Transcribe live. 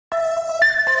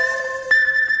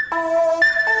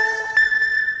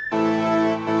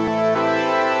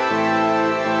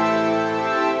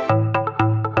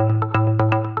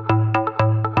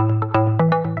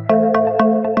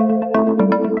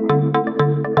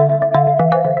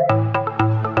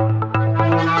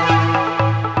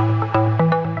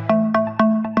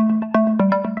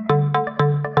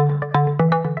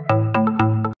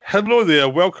Hello there,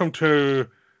 welcome to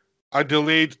a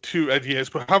delayed Two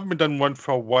Idiots. We haven't been done one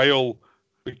for a while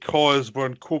because we're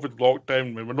in COVID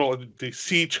lockdown and we're not allowed to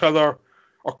see each other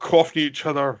or cough near each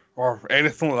other or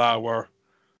anything like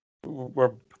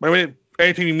that.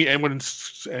 Anytime you meet anyone in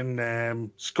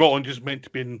Scotland, just meant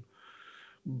to be in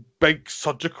big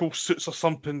surgical suits or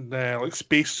something, like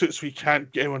space suits, where you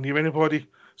can't get anyone near anybody.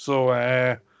 So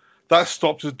that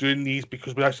stops us doing these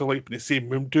because we actually like being in the same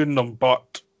room doing them,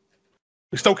 but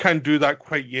we still can't do that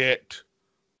quite yet.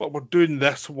 But we're doing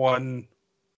this one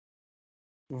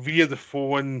via the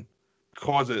phone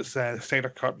because it's the Snyder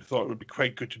Cut. We thought it would be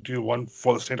quite good to do one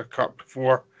for the Snyder Cut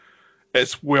before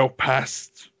it's well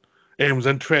past anyone's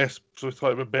interest. So we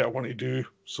thought it would be a better one to do.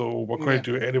 So we're going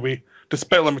to do it anyway,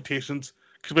 despite limitations,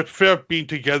 because we prefer being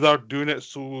together, doing it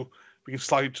so we can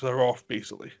slide each other off,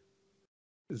 basically.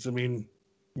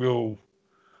 We'll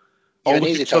all look at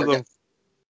each other.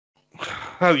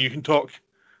 How you can talk.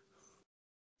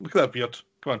 Look at that beard.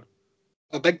 Come on.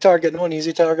 A big target, not an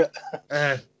easy target.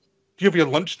 Do you have your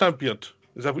lunch now, beard?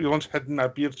 Is that what your lunch hidden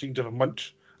that beard so you can have a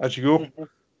munch as you go? Mm-hmm.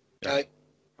 Yeah. Aye.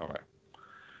 All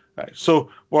right. So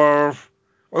we're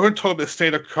going to talk about the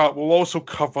Snyder Cut. We'll also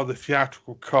cover the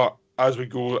theatrical cut as we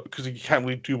go because you can't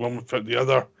really do one without the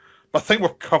other. But I think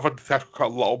we've covered the theatrical cut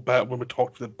a little bit when we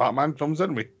talked about the Batman films,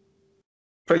 didn't we?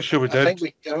 Pretty sure we did. I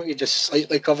think we just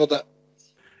slightly covered it.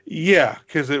 Yeah,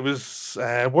 because it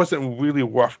wasn't really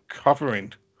worth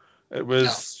covering. It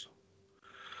was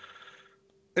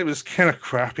kind of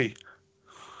crappy,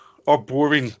 or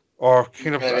boring, or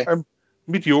kind of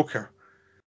mediocre.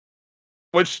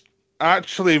 Which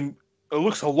actually, it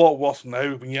looks a lot worse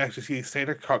now when you actually see the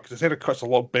Snyder Cut, because the Snyder Cut's a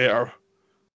lot better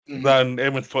than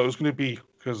everyone thought it was going to be.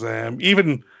 Because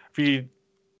even if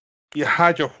you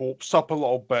had your hopes up a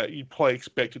little bit, you'd probably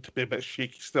expect it to be a bit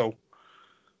shaky still.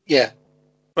 Yeah.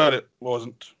 But it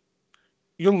wasn't.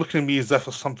 You're looking at me as if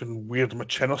there's something weird in my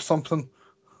chin or something.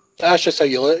 That's just how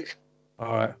you look.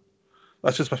 Alright.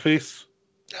 That's just my face?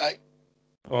 Aye.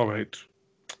 Alright.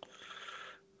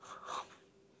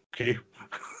 Okay.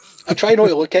 I try not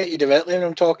to look at you directly when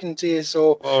I'm talking to you,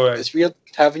 so It's weird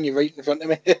having you right in front of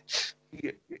me.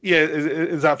 Yeah,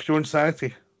 is that for your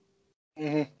insanity?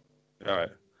 Mm-hmm.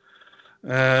 Alright.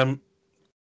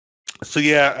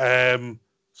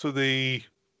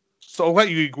 So I'll let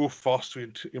you go first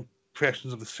with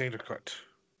impressions of the Snyder Cut.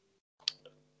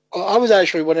 I was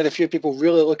actually one of the few people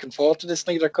really looking forward to the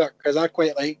Snyder Cut because I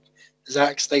quite like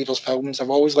Zack Snyder's films. I've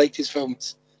always liked his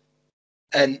films.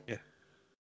 And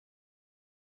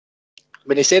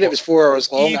when he said it was 4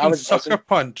 hours long, I was Sucker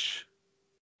Punch.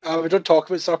 We don't talk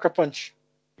about Sucker Punch.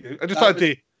 I just thought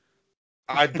to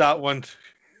add that one.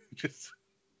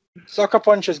 Sucker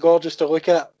Punch is gorgeous to look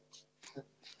at,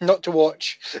 not to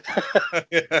watch.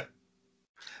 Yeah.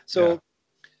 So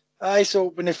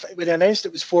when they announced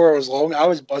it was 4 hours long, I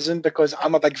was buzzing because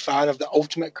I'm a big fan of the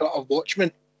ultimate cut of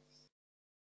Watchmen.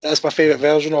 That's my favourite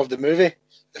version of the movie,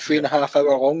 the 3.5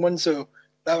 hour long one. So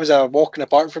that was a walk in the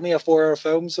park for me, a 4 hour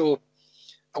film. So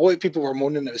a lot of people were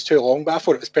moaning it was too long, but I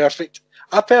thought it was perfect.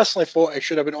 I personally thought it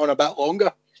should have been on a bit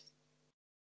longer.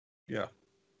 Yeah.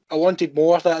 I wanted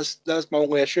more. That's my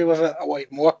only issue with it. I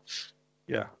wanted more.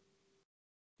 Yeah.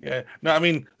 Yeah. No, I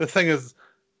mean, the thing is,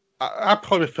 I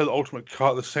probably feel the ultimate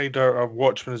cut, the Snyder of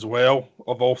Watchmen as well,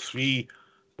 of all three,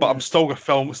 but I'm still a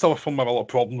film I have a lot of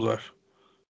problems with,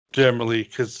 generally,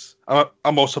 because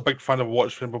I'm also a big fan of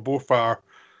Watchmen, but both are,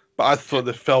 but I thought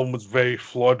the film was very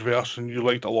flawed version. You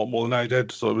liked it a lot more than I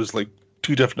did, so it was like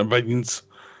two different opinions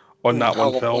on that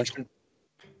one film. Watchmen.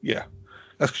 Yeah,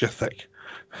 that's because you're thick.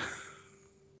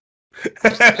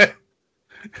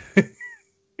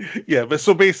 Yeah, but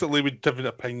so basically with different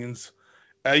opinions.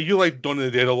 You liked Dawn of the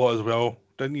Dead a lot as well,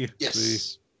 didn't you?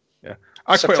 Yes.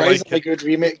 I quite like it. Good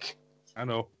remake. I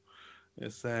know.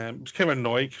 It's kind of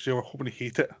annoying because you were hoping to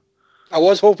hate it. I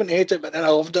was hoping to hate it, but then I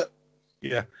loved it.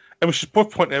 Yeah, and we should both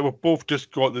point out we both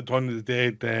just got the Dawn of the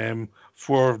Dead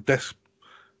for this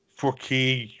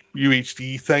 4K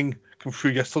UHD thing come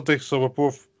through yesterday, so we're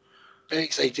both very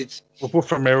excited. We're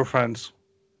both Romero fans,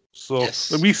 so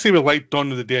when we say we like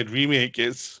Dawn of the Dead remake,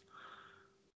 it's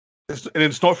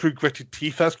not through gritted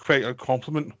teeth. That's quite a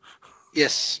compliment.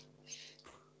 Yes.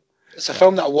 It's a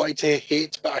film that I wanted to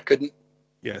hate, but I couldn't.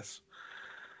 Yes.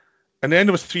 And then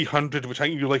there was 300, which I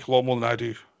think you like a lot more than I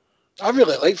do. I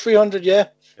really like 300, yeah.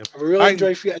 I really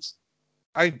enjoy 300.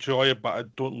 I enjoy it, but I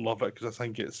don't love it because I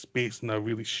think it's based in a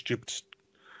really stupid...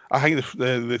 I think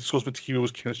the source material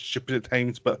was kind of stupid at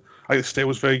times, but I think the style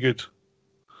was very good.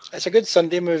 It's a good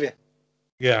Sunday movie.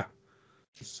 Yeah.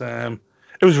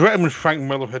 It was written when Frank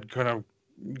Miller had kind of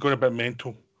gone a bit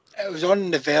mental. It was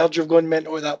on the verge of going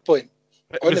mental at that point.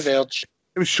 The verge.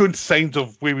 it was showing signs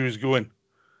of where we was going.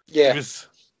 Yeah.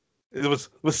 There was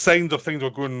signs of things were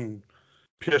going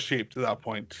pear-shaped at that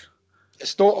point.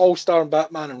 It's not All-Star and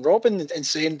Batman and Robin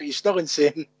insane, but he's still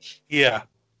insane. Yeah,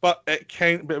 but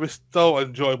it was still an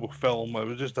enjoyable film. It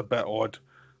was just a bit odd.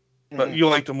 But you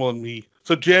liked it more than me.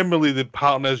 So generally, the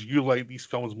pattern is you like these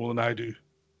films more than I do.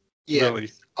 Yeah.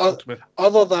 Really.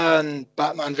 Other than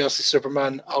Batman versus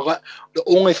Superman, the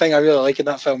only thing I really like in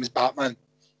that film is Batman.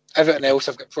 Everything else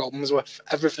I've got problems with.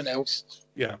 Everything else.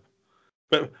 Yeah.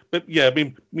 But yeah,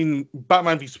 I mean,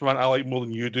 Batman v Superman I like more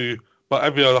than you do, but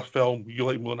every other film you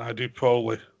like more than I do,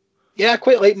 probably. Yeah, I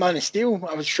quite like Man of Steel.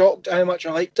 I was shocked at how much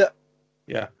I liked it.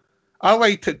 Yeah. I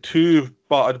liked it too,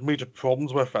 but I had major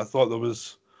problems with it. I thought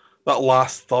that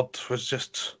last third was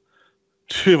just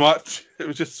too much. It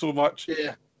was just so much.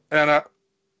 Yeah. And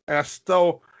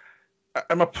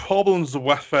my problems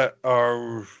with it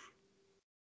are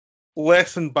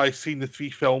lessened by seeing the 3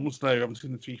 films now. I haven't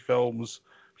seen the 3 films.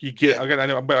 I get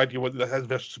a better idea what his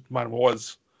versus Superman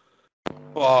was.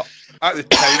 But at the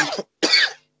time,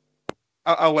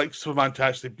 I liked Superman to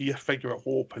actually be a figure of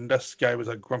hope, and this guy was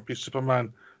a grumpy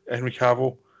Superman, Henry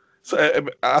Cavill. So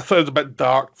I thought it was a bit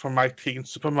dark for my take on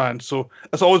Superman. So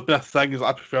it's always been a thing, is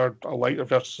I prefer a lighter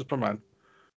versus Superman.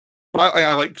 But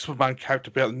I like Superman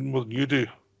character better more than you do,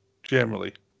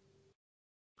 generally.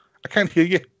 I can't hear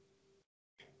you.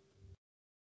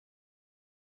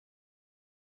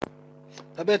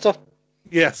 A better?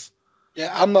 Yes.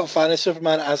 Yeah, I'm not a fan of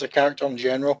Superman as a character in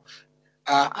general.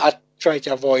 I try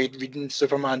to avoid reading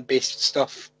Superman-based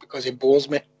stuff because it bores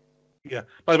me. Yeah.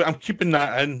 By the way, I'm keeping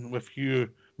that in with you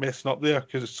messing up there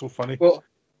because it's so funny. Well,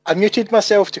 I muted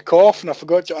myself to cough and I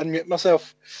forgot to unmute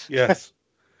myself. Yes.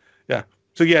 Yeah.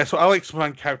 So I like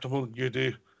Superman character more than you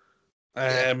do.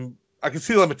 I can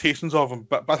see the limitations of him,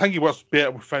 but I think he works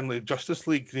better within the Justice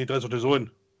League than he does on his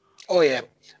own. Oh yeah,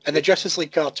 and the Justice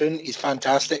League cartoon is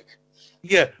fantastic.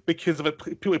 Yeah, because of it,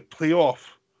 people play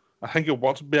off. I think it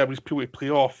works better when people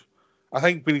play off. I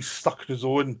think when he's stuck on his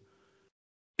own,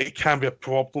 it can be a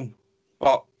problem.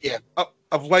 But yeah,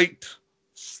 I've liked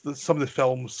some of the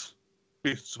films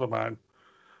based on Superman,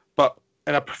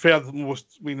 and I prefer the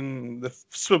most. I mean, the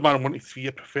Superman 1 to 3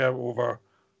 I prefer over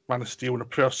Man of Steel, and I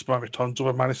prefer Superman Returns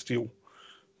over Man of Steel.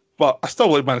 But I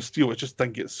still like Man of Steel. I just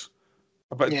think it's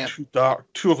a bit too dark,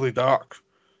 too overly dark,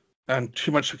 and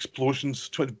too much explosions,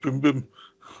 too much boom boom.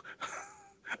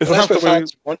 That's what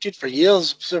fans wanted for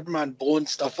years. Superman blowing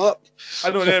stuff up. I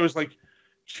don't know. It was like,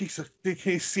 Jesus, can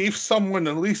you save someone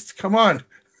at least? Come on,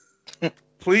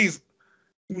 please.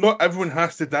 Not everyone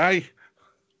has to die.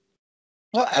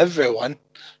 Not everyone.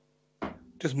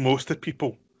 Just most of the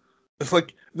people. It's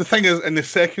like the thing is in the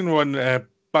second one,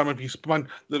 Batman v Superman.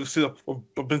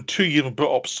 I've been 2 years and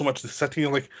built up so much of the city.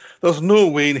 And like, there's no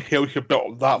way in hell you could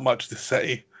build up that much of the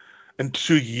city in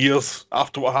 2 years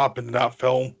after what happened in that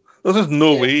film. There's just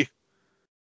no way.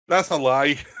 That's a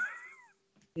lie.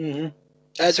 Mm-hmm.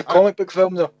 It's a comic book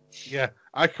film, though. Yeah,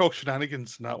 I call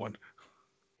shenanigans in that one.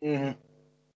 Mm-hmm.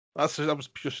 That was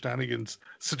pure shenanigans.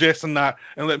 Suggesting that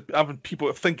and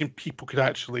thinking people could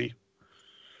actually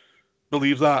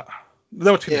believe that.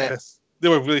 They were taking the piss. They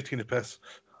were really taking the piss.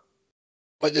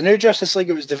 But the new Justice League,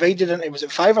 it was divided into, was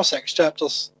it 5 or 6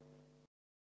 chapters?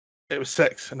 It was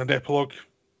 6 and an epilogue.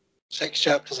 6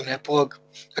 chapters and epilogue.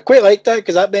 I quite liked that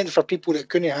because that meant for people that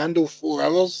couldn't handle 4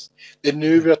 hours, they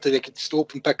knew where they could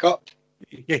stop and pick up.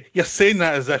 Yeah, you're saying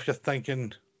that as if you're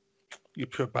thinking, you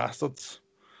poor bastards.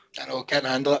 I know, can't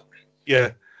handle it.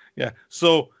 Yeah.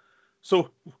 So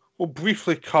we'll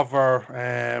briefly cover.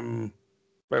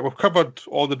 We've covered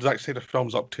all the Zack Snyder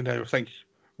films up to now. I think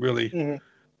really,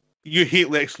 you hate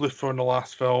Lex Luthor in the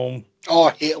last film. Oh,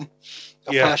 I hate him.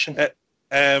 Passion.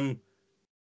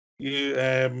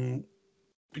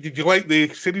 Did you like the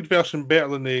extended version better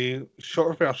than the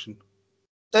shorter version?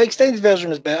 The extended version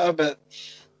was better, but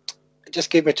it just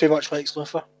gave me too much Lex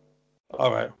Luthor.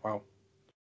 All right, well,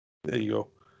 there you go.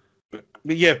 But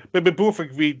we both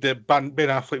agreed that Ben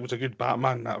Affleck was a good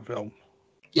Batman in that film.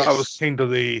 Yes. That was kind of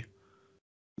the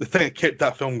thing that kept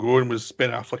that film going was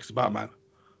Ben Affleck's Batman.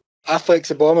 Affleck's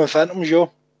the bomb and Phantom,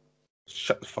 Joe.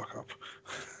 Shut the fuck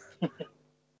up.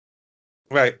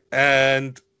 Right,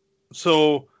 and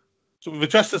so the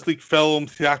Justice League film,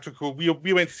 theatrical,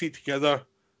 we went to see it together.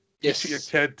 Yes. You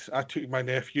took your kid, I took my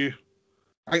nephew.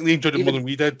 I think they enjoyed it more than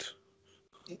we did.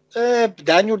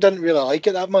 Daniel didn't really like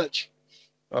it that much.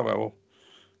 Oh, well.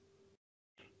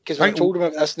 Because when I told him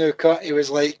about this new cut, he was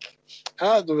like,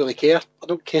 I don't really care. I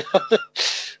don't care. I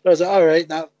was like, all right,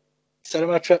 that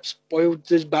cinema trip spoiled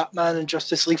this Batman and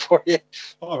Justice League for you.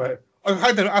 All right.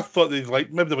 I thought they'd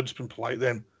like, maybe they would just been polite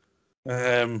then.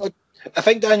 I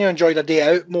think Daniel enjoyed A Day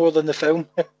Out more than the film.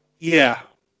 Yeah.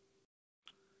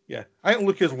 Yeah. I think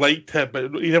Lucas liked it,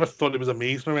 but he never thought it was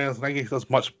amazing or anything. I think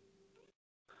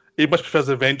he much prefers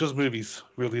the Avengers movies,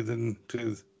 really, than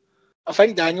to... I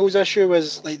think Daniel's issue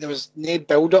was like there was no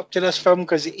build up to this film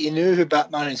because he knew who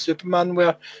Batman and Superman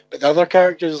were, but the other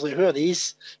characters, like, who are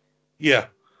these? Yeah.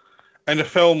 And the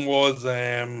film was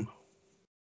very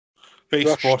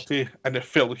Rushed. spotty, and it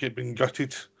felt like it had been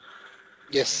gutted.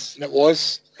 Yes, and it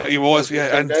was. It was,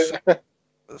 yeah. And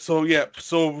so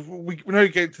we now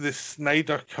get to the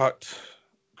Snyder Cut,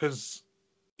 because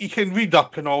you can read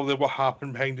up on all what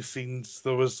happened behind the scenes.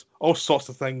 There was all sorts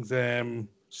of things.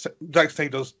 Zack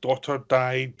Snyder's daughter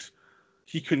died.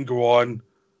 He couldn't go on.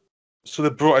 So they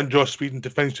brought in Joss Whedon to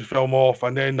finish the film off,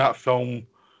 and then that film...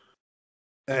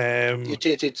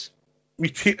 mutated.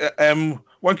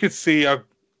 One could say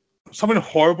something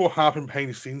horrible happened behind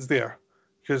the scenes there.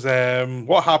 Because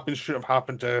what happened shouldn't have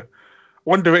happened to...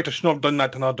 One director should not have done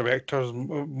that to another director, is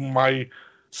my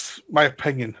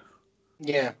opinion.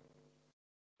 Yeah.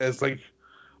 It's like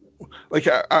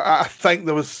I think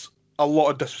there was a lot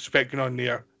of disrespect going on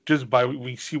there, just by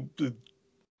we see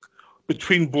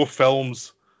between both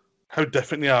films how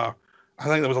different they are. I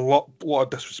think there was a lot of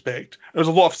disrespect. There was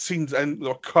a lot of scenes that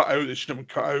were cut out that shouldn't have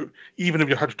been cut out, even if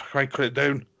you had to try and cut it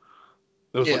down.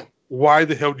 There was like, why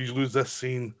the hell did you lose this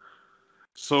scene?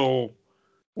 So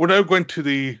we're now going to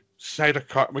the Snyder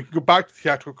Cut. We can go back to the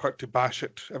theatrical cut to bash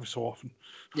it every so often.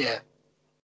 Yeah.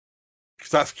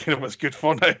 Because that's kind of what it's good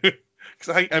for now. Because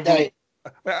I think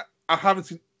I haven't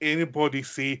seen anybody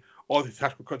say, "Oh, the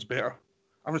theatrical cut's better."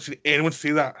 I haven't seen anyone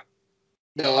say that.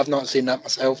 No, I've not seen that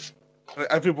myself.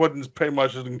 Everyone's pretty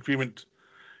much in agreement.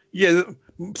 Yeah,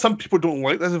 some people don't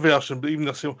like this version, but even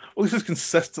they're saying, "Well, this is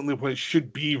consistently what it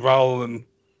should be, rather than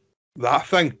that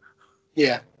thing."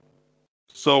 Yeah.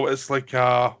 So it's like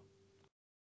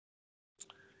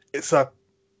it's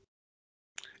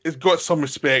got some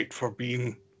respect for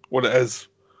being what it is.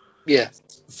 Yeah.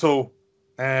 So,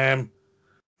 the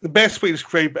best way to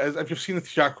describe it is, if you've seen the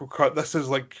theatrical cut, this is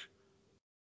like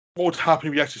what would happen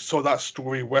if you actually saw that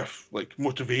story with like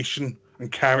motivation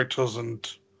and characters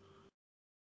and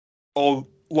a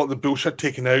lot of the bullshit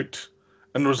taken out,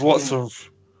 and there was lots of.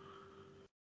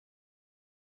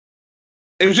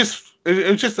 It was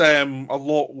just a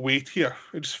lot weightier.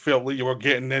 It just felt like you were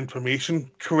getting the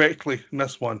information correctly in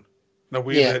this one, in a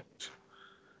way that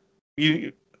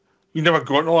you never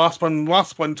got in the last one.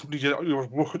 Last one, you were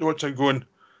watching going,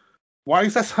 why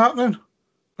is this happening?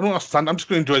 I don't understand. I'm just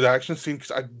going to enjoy the action scene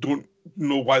because I don't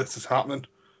know why this is happening.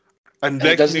 And the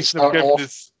explanation of giving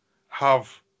this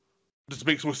just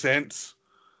makes no sense.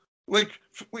 Like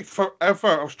forever,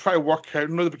 I was trying to work out.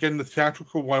 You know, the beginning of the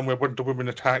theatrical one where Wonder Woman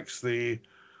attacks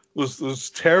those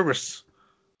terrorists.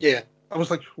 Yeah. I was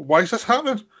like, why is this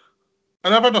happening? I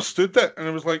never understood that, and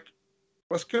I was like,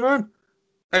 what's going on?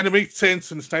 And it made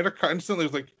sense in the Snyder Cut instantly. I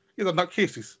was like, yeah, they're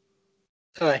nutcases.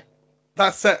 Aye.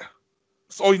 That's it.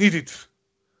 That's all you needed.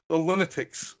 The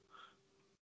lunatics.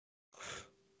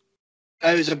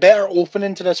 It was a better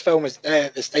opening to this film as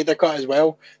the Snyder Cut as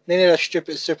well. Then you had a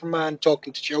stupid Superman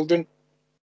talking to children.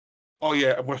 Oh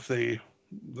yeah, and with the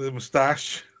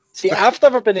moustache. See, I've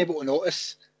never been able to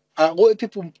notice. A lot of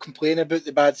people complain about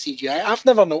the bad CGI. I've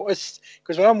never noticed,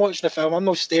 because when I'm watching the film, I'm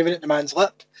not staring at the man's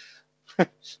lip.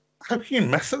 How can you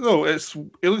miss it though? It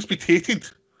looks mutated.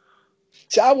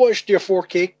 See, I watched your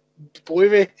 4K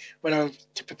Blu-ray when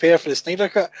to prepare for the Snyder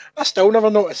Cut. I still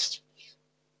never noticed.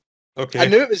 Okay. I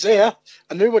knew it was there.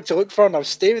 I knew what to look for, and I was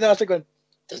staring at it going,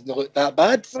 doesn't look that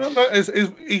bad. No,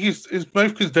 his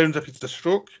mouth goes down as if it's a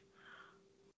stroke.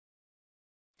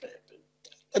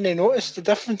 And I noticed the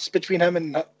difference between him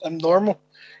and normal.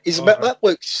 His lip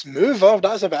looks smoother.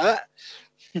 That's about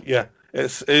it. Yeah,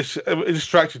 it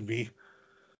distracted me.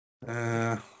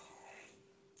 Well,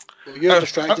 you're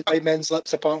distracted by men's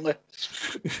lips, apparently.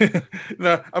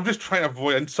 No, I'm just trying to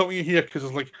avoid insulting you here because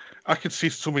it's like I could say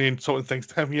so many insulting things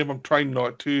to him here. I'm trying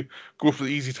not to go for the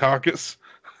easy targets.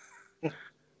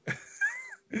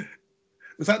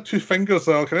 Is that 2 fingers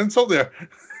like an insult there?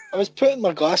 I was putting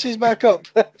my glasses back up.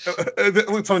 It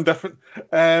looked something different.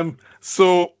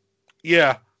 So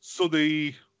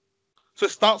it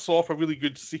starts off a really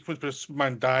good sequence where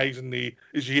Superman dies and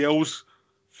his yells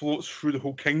floats through the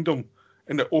whole kingdom,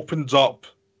 and it opens up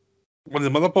one of the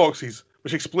mother boxes,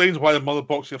 which explains why the mother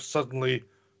boxes have suddenly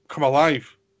come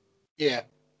alive. Yeah.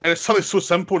 And it's something so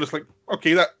simple, it's like,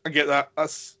 okay, I get that.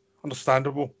 That's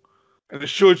understandable. And it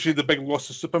shows you the big loss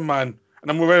of Superman in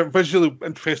a more visually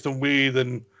interesting way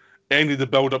than any of the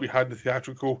build-up we had in the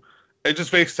theatrical. It's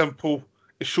just very simple.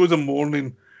 It shows him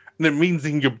mourning, and it means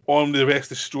he can get on with the rest of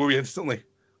the story instantly.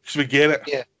 So we get it.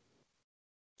 Yeah.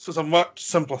 So it's a much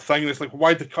simpler thing. It's like,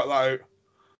 why'd they cut that out?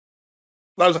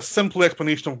 That was a simple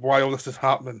explanation of why all this is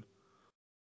happening.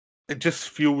 It just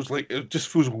feels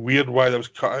weird why that was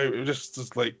cut out. It just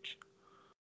is like,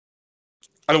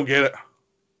 I don't get it.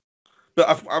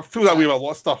 But I feel that way about a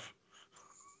lot of stuff.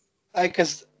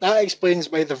 Because that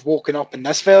explains why they've woken up in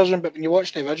this version, but when you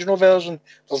watch the original version,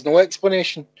 there's no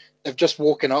explanation. They've just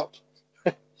woken up.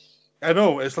 I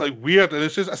know, it's like weird, and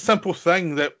it's just a simple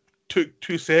thing that took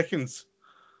 2 seconds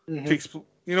to explain.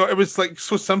 You know, it was like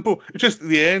so simple. It's just at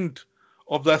the end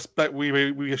of this bit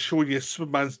we show you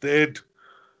Superman's dead.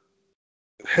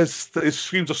 His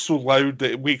screams are so loud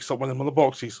that it wakes up one of the mother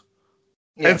boxes.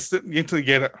 Yeah. You instantly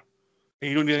get it.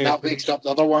 And you don't need that wakes up the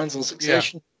other ones in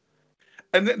succession.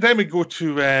 Yeah. And then we go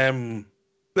to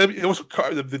they also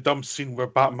cut out the dumb scene where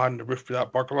Batman on the roof with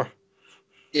that burglar.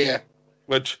 Yeah.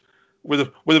 Which where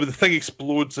the thing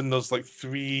explodes and there's like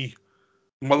 3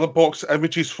 mother box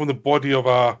images from the body of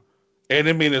a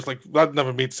enemy, and it's like that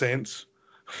never made sense.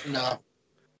 No.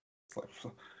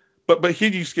 But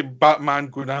here you just get Batman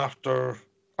going after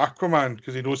Aquaman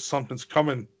because he knows something's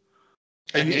coming.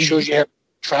 And it shows you him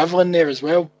traveling there as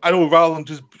well. I know, rather than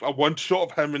just a one shot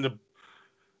of him in the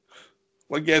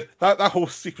that whole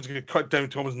sequence get cut down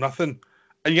to almost nothing.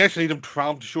 And you actually need him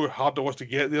travel to show how hard it was to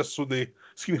get there, so the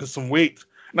scene has some weight.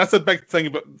 And that's a big thing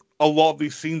about a lot of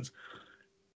these scenes.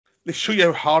 They show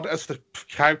you how hard it is for the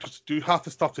characters to do half the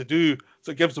stuff to do,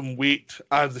 so it gives them weight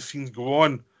as the scenes go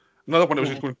on. Another one that was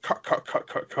just going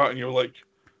cut, and you're like,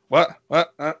 what?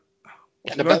 And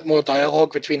a bit more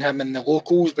dialogue between him and the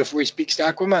locals before he speaks to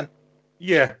Aquaman.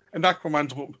 Yeah, and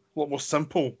Aquaman's a lot more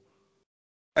simple.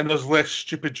 And there's less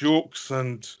stupid jokes,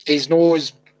 and he's no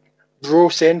as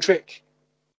bro-centric.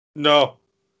 No,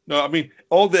 I mean,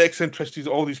 all the eccentricities,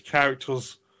 all these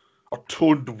characters are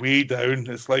toned way down.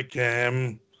 It's like,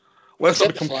 let's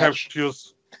not become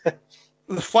caricatures.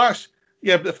 The Flash,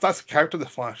 yeah, but if that's a character, the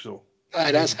Flash, though.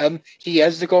 That's him. He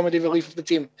is the comedy relief of the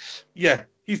team. Yeah,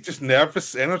 he's just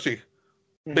nervous energy.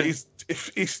 But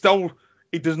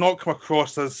he does not come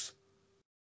across as,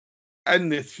 in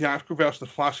the theatrical version,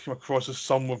 the Flash came across as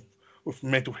someone with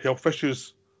mental health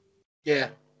issues. Yeah.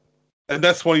 And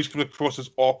this one, he's coming across as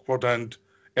awkward and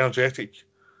energetic.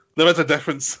 There is a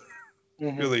difference,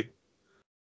 really.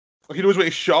 Like, he knows what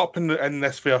he's shot up in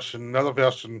this version. In the other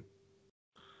version,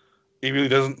 he really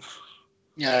doesn't.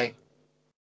 Yeah.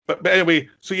 But anyway,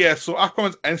 so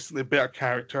Aquaman's instantly a better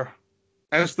character.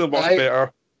 Instantly much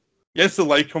better. You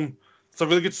instantly like him. It's a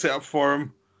really good setup for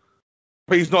him.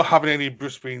 But he's not having any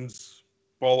Bruce Wayne's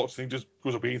bollocks, and he just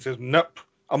goes away and says, nope,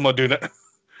 I'm not doing it.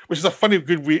 Which is a funny,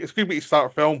 good way. It's a good way to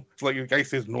start a film. It's like the guy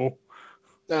says no.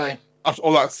 Aye. After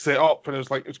all that set up, and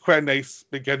it's quite a nice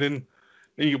beginning.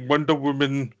 And you get Wonder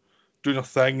Woman doing a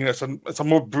thing, and it's a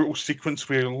more brutal sequence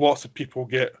where lots of people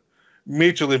get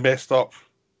majorly messed up.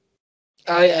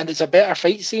 Aye, and it's a better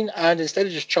fight scene, and instead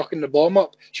of just chucking the bomb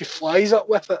up, she flies up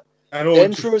with it. I know,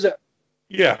 then throws it.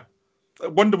 Yeah.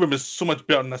 Wonder Woman is so much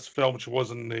better in this film than she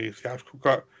was in the theatrical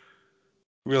cut.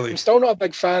 Really. I'm still not a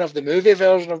big fan of the movie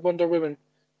version of Wonder Woman,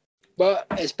 but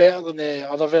it's better than the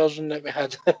other version that we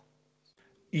had.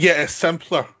 Yeah, it's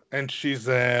simpler, and she's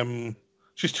to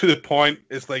the point.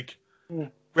 It's like, we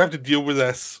have to deal with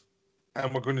this,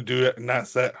 and we're going to do it, and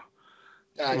that's it.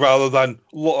 Aye. Rather than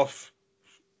a lot of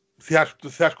the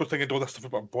theatrical thing and all this stuff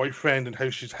about her boyfriend and how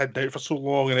she's hidden out for so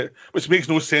long, which makes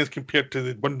no sense compared to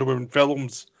the Wonder Woman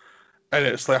films. And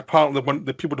it's like, apparently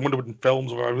the people in the Wonder Woman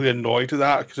films were really annoyed at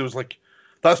that, because it was like,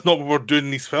 that's not what we're doing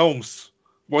in these films.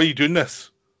 Why are you doing this?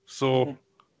 So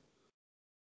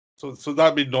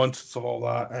that made nonsense of all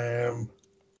that.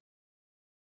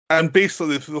 And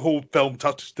basically, the whole film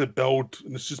touches the build,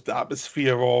 and it's just the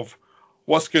atmosphere of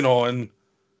what's going on.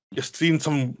 You're seeing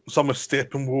some of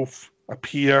Steppenwolf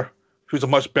appear, who's a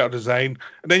much better design.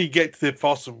 And then you get to the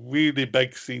first really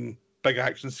big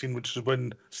action scene, which is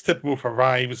when Steppenwolf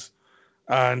arrives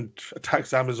and attacks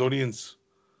the Amazonians,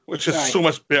 which is so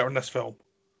much better in this film.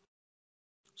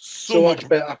 So much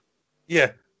better.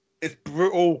 Yeah, it's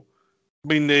brutal. I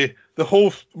mean,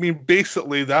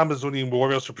 basically, the Amazonian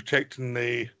warriors are protecting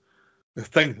the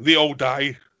thing. They all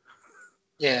die.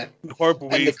 Yeah. In horrible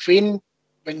ways. And the Queen,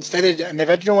 instead of in the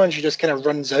original one, she just kind of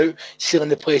runs out, sealing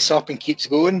the place up and keeps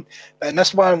going. But in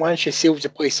this one, once she seals the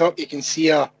place up, you can see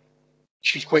her.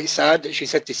 She's quite sad that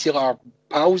she's had to seal her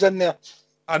pals in there.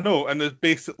 I know, and it's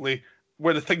basically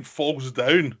where the thing falls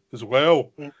down as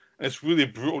well. And it's really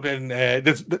brutal. Then,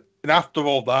 and after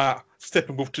all that,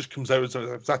 Steppenwolf just comes out as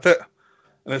that's it.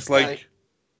 And it's like,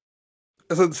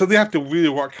 so they have to really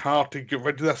work hard to get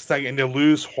rid of this thing, and they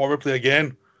lose horribly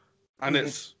again. And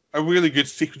it's a really good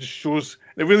sequence.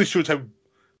 It really shows how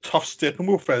tough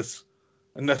Steppenwolf is.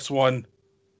 in this one.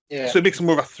 Yeah. So it makes him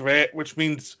more of a threat, which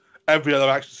means every other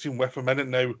action scene with him in it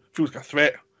now feels like a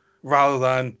threat, rather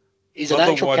than He's the an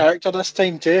other actual one. character this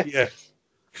time too. Yeah.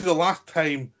 Because the last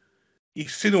time, you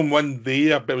seen him one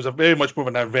there, but it was a very much more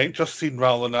of an adventure scene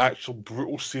rather than an actual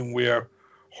brutal scene where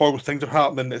horrible things are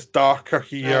happening. It's darker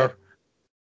here.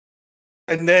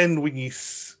 And then when you...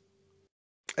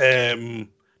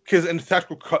 because in the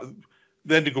theatrical cut,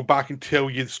 then they go back and tell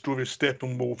you the story of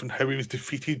Steppenwolf and how he was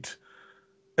defeated.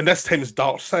 And this time it's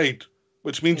Darkseid,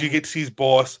 which means you get to see his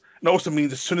boss. And it also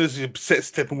means as soon as you set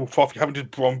Steppenwolf off, you haven't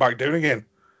just brought him back down again.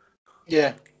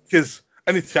 Yeah. Because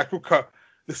in the theatrical cut,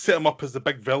 they set him up as the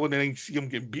big villain and then you see him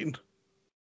getting beaten.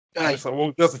 And it's like,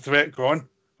 well, there's the threat gone.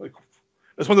 Like,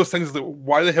 it's one of those things that,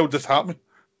 why the hell did this happen?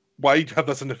 Why do you have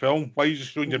this in the film? Why are you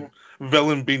just showing your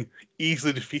villain being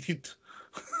easily defeated?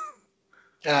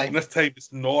 And this time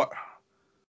it's not.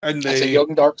 And it's a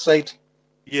young Darkseid.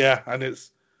 Yeah, and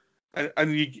it's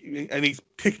and he's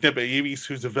taking it by Ares,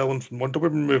 who's the villain from Wonder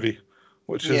Woman movie,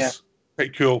 which is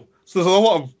quite cool. So there's a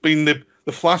lot of the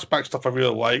flashback stuff I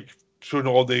really like, showing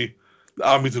all the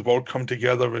armies of the world come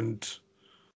together and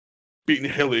beating the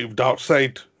hell out of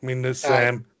Darkseid. I mean, there's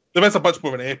there is a much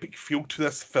more of an epic feel to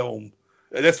this film.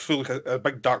 It does feel like a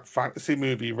big dark fantasy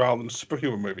movie rather than a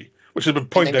superhero movie, which has been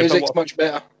pointed out. The music's much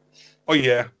better. Oh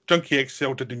yeah, Junkie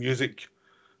XL did the music,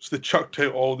 so they chucked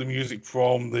out all the music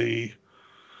from the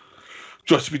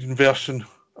Joss Whedon version.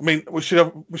 I mean, we should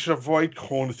avoid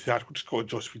calling the theatrical, just call it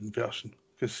Joss Whedon version,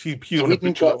 because he's on a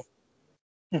butcher.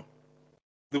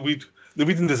 The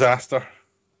Whedon disaster.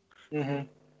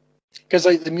 Because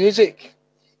like the music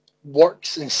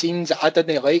works in scenes that I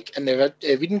didn't like in the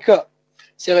Whedon cut.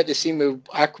 Say like the scene with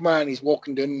Aquaman, he's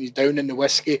walking down, he's down in the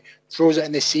whiskey, throws it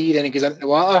in the sea, then he goes into the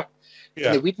water. Yeah.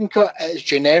 In the Whedon cut, it's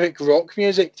generic rock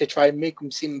music to try and make him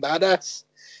seem badass.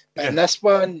 But in this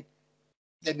one,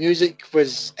 the music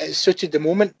it suited the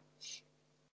moment.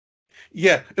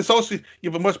 Yeah, it's also, you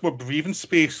have a much more breathing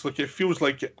space. Like, it feels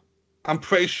like, I'm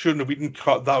pretty sure in the Whedon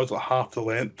cut, that was like half the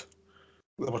length.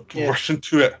 They were rushing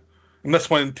to it. And this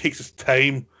one takes its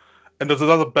time. And there's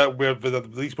another bit where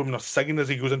these women are singing as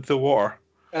he goes into the water.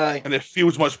 And it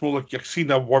feels much more like you're seeing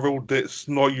a world that's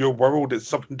not your world, it's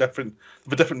something different,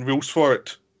 with different rules for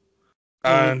it.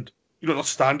 And you don't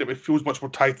understand it, but it feels much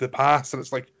more tied to the past. And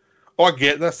it's like, oh, I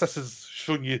get this. This is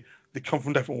showing you they come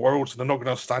from different worlds and they're not going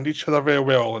to understand each other very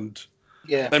well. And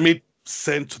it made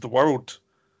sense of the world.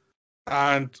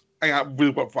 And I think that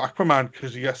really worked for Aquaman,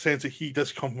 because you get a sense that he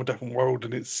does come from a different world,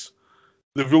 and it's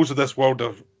the rules of this world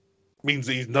means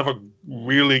that he's never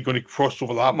really going to cross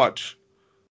over that much.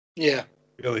 Yeah.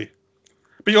 Really.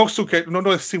 But you also get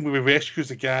another scene where he rescues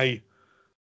a guy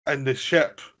in the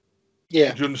ship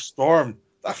during the storm.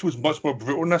 That feels much more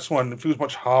brutal in this one. It feels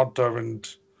much harder, and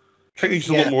I think there's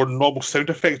a lot more normal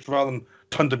sound effects rather than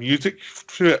tons of music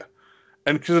through it.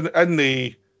 And because in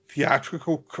the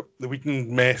theatrical, the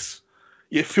Whedon mess,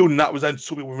 you feel that was in,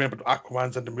 so we remembered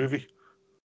Aquaman's in the movie.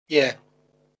 Yeah.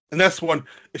 And this one,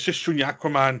 it's just showing you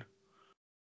Aquaman,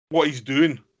 what he's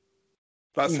doing.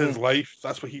 That's his life.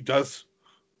 That's what he does.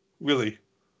 Really.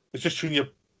 It's just showing you,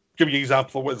 giving you an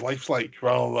example of what his life's like,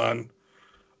 rather than,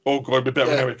 oh God, it'd be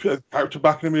better when we put a character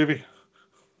back in the movie.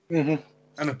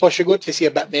 And plus, you got to see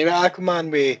a bit more of Aquaman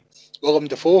with Willem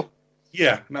Dafoe.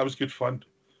 Yeah, and that was good fun.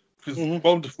 Because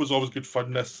Willem Dafoe's always good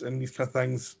fun in these kind of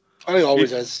things. Oh, he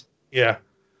always is. Yeah.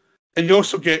 And you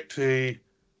also get to,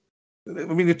 I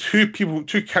mean, the two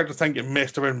characters I think get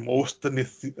messed around most in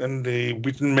the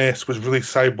Whedon mess was really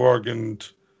Cyborg and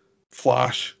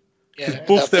Flash. Yeah,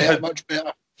 both of them had much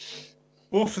better.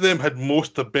 Both of them had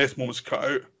most of the best moments cut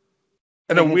out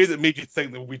in a way that made you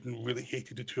think that Whedon really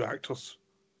hated the two actors.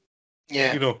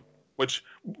 Yeah. You know, which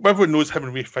everyone knows him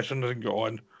and Ray Fisher didn't get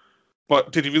on.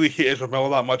 But did he really hate Ezra Miller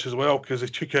that much as well? Because they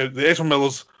took out the Ezra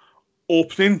Miller's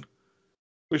opening,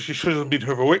 which he should have been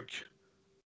heroic,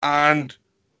 and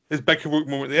his big heroic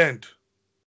moment at the end.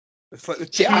 It's like the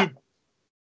two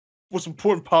most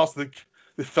important parts of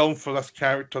the film for this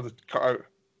character that cut out.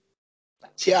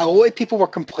 See, a lot of people were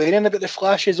complaining about the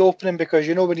Flash's opening because,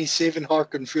 you know, when he's saving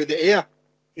Harkin through the air,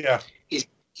 he's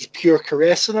pure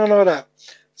caressing and all that.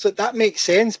 So that makes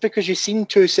sense because you've seen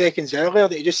 2 seconds earlier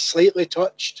that he just slightly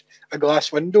touched a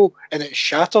glass window and it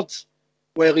shattered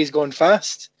while he's gone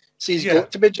fast. So he's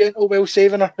got to be gentle while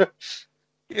saving her.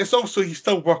 It's also, he's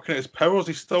still working out his powers.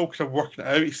 He's still kind of working it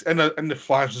out. He's in the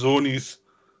Flash zone. He's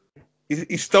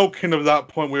still kind of that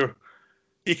point where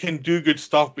he can do good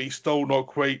stuff, but he's still not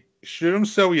quite sure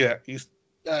himself yet. He's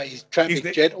trying to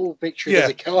be gentle, make sure he's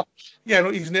a killer. Yeah, no,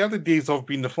 he's in the early days of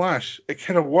being the Flash. It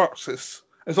kind of works.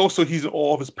 It's also, he's in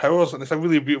all of his powers, and it's a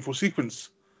really beautiful sequence.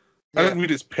 I don't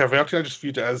read it's perverted, I just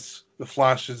viewed it as the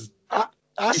Flash is.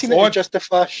 I seen it as just the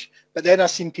Flash, but then I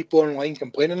seen people online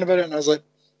complaining about it, and I was like,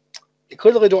 you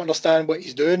clearly don't understand what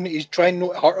he's doing. He's trying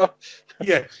not to hurt her.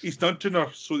 Yeah, he's nudging her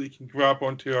so that he can grab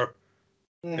onto her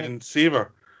and save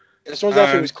her. It's not as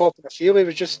if he was copying a feel, he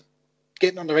was just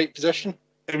getting on the right position.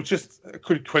 It was just a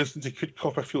good coincidence he could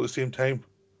copy a feel at the same time.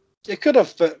 He could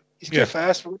have, but he's too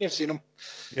fast. We wouldn't have seen him.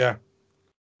 Yeah.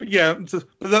 But yeah,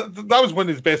 that was one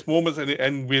of his best moments, and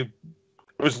it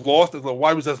was lost. It was like,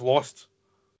 why was this lost?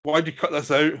 Why did you cut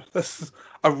this out? This is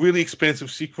a really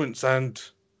expensive sequence, and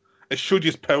it showed you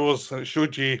his powers, and it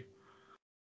showed you...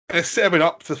 And it's setting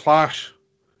up to Flash.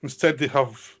 Instead, they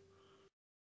have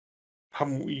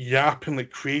him yapping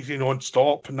like crazy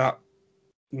non-stop and that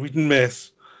Whedon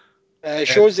mess. It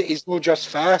shows that he's not just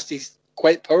fast, he's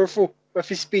quite powerful with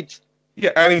his speed.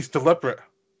 Yeah, and he's deliberate.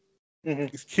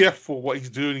 He's careful what he's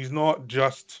doing. He's not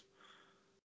just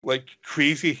like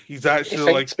crazy. He's actually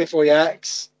he thinks before he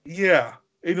acts. Yeah,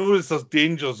 he knows there's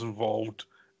dangers involved,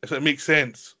 if it makes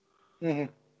sense.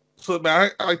 So I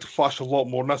like to Flash a lot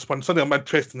more in this one. Suddenly I'm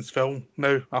interested in this film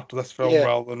now, after this film,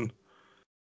 rather than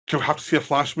to have to see a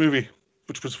Flash movie,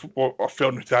 which was what I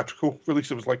felt in the theatrical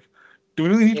release. It was like, do we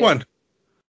really need one?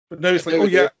 But now it's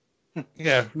like,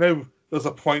 now there's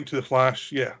a point to the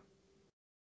Flash, And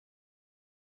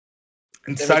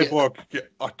Cyborg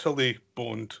get utterly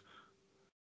boned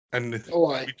in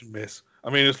the mess.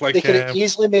 I mean, it's like... They could have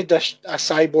easily made a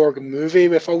Cyborg movie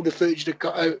with all the footage they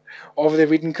cut out of the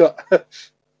Whedon cut.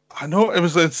 I know, it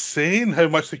was insane how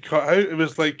much they cut out. It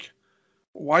was like,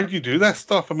 why do you do that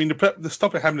stuff? I mean, the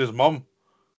stuff with him and his mum,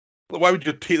 why would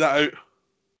you take that out?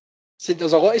 See,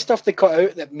 there's a lot of stuff they cut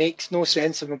out that makes no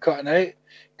sense of them cutting out.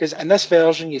 Because in this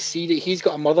version, you see that he's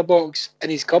got a mother box in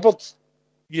his cupboard.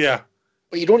 Yeah.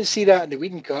 But you don't see that in the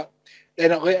Whedon cut.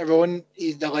 Then later on,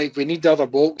 they're like, we need the other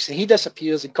box. And he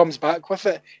disappears and comes back with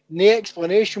it. No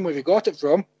explanation where he got it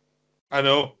from. I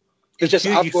know. It's just,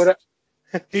 I've got it.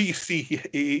 Here you see,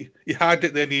 he had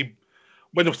it, then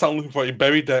when he was starting looking for it, he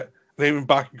buried it, and then went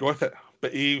back and got it.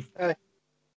 But and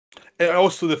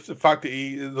also the fact that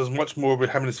there's much more with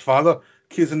him and his father,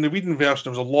 because in the Whedon version,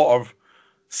 there was a lot of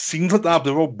scenes like that, but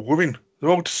they're all boring. They're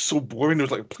all just so boring. It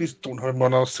was like, please don't have more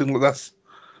another scene like this.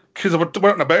 Because they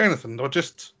weren't about anything. They were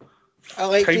just... I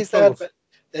like his dad, but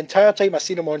the entire time I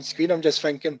seen him on screen, I'm just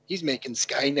thinking, he's making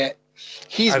Skynet.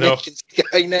 He's making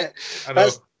Skynet.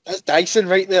 That's Dyson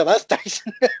right there. That's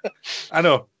Dyson. I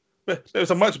know. But it was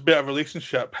a much better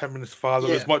relationship, him and his father.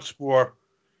 It was much more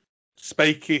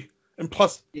spiky. And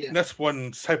plus, in this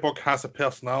one, Cyborg has a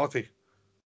personality.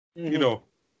 You know,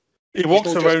 he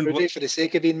walks around... Moody for the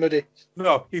sake of being moody.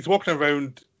 No, he's walking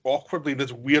around awkwardly in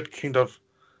this weird kind of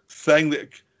thing that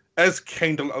is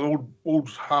kind of an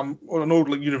old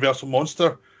like Universal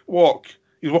monster walk.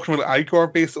 He's walking around like Igor,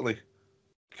 basically.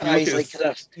 He's like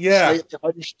slightly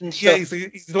hunched and stuff.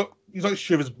 Yeah, he's not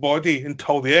sure of his body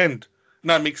until the end. And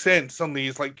that makes sense. Suddenly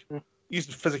he's like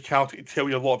using physicality to tell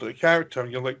you a lot about the character,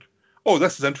 and you're like, oh,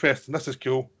 this is interesting, this is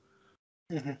cool.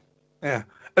 Yeah.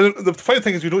 And the funny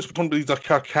thing is, you notice which one of these are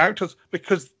characters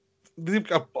because they've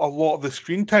got a lot of the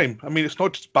screen time. I mean, it's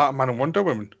not just Batman and Wonder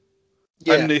Woman.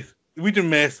 Yeah. And the Whedon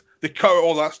mess, they cut out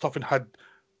all that stuff and had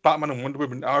Batman and Wonder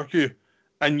Woman argue,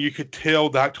 and you could tell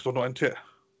the actors were not into it.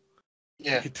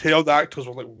 Yeah. You could tell the actors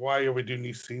were like, why are we doing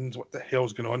these scenes? What the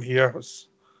hell's going on here?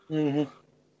 And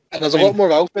there's a lot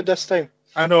more Alfred this time.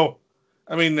 I know.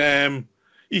 I mean,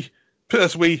 you put it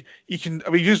this way, you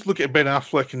just look at Ben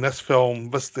Affleck in this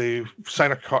film, with the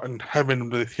Snyder Cut and him in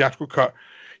the theatrical cut,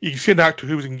 you can see an actor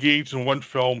who was engaged in one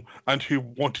film and who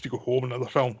wanted to go home in another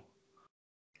film.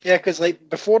 Yeah, because like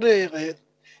before the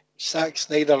Zack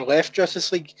Snyder left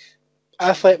Justice League,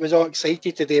 Affleck was all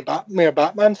excited to do more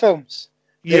Batman films.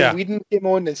 Yeah. Then Whedon came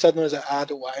on and suddenly was like, I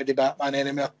don't want to do Batman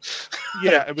anymore.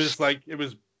 Yeah,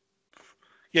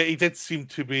 he did seem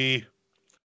to be,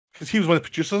 because he was one of the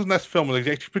producers in this film, an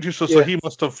executive producer, so he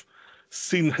must have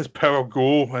seen his power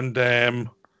go, and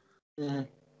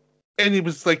he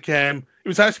was like, he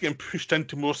was actually getting pushed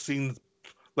into more scenes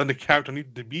than the character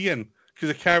needed to be in, because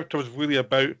the character was really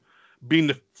about being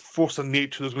the force of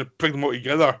nature that's going to bring them all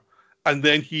together, and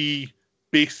then he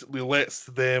basically lets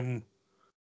them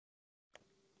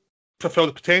fulfill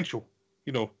the potential.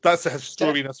 You know, that's his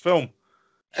story in this film.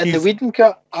 In the Whedon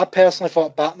cut, I personally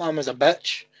thought Batman was a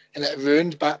bitch, and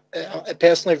it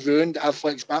personally ruined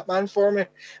Affleck's Batman for me.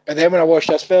 But then when I watched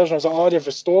this version, I was like, oh, they've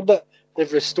restored it.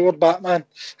 They've restored Batman.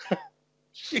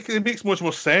 It makes much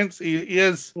more sense.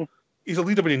 He's a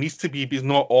leader when he needs to be, but he's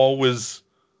not always...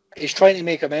 He's trying to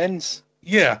make amends.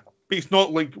 Yeah, but he's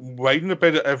not like whining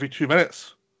about it every 2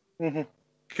 minutes.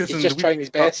 He's just trying his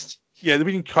best. Yeah, the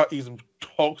Whedon cut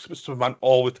talks about Superman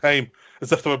all the time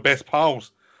as if they were best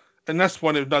pals. And this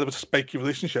one, it was a spiky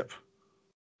relationship.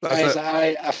 That's it.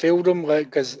 I failed him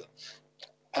because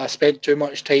I spent too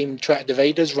much time trying to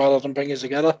divide us rather than bring us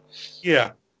together.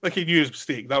 Yeah, like he knew his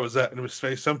mistake. That was it, and it was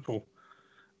very simple.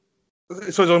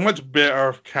 So he's a much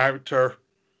better character.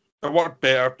 It worked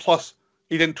better. Plus,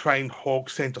 he didn't try and hog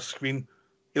center screen.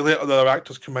 He let other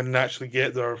actors come in and actually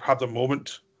have their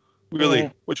moment,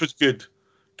 really, which was good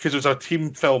because it was a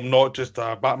team film, not just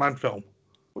a Batman film.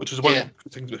 Which is one of the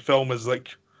things with film is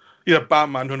like,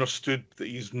 Batman who understood that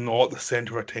he's not the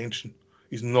center of attention.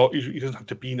 He's not. He doesn't have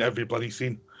to be in every bloody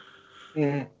scene.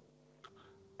 I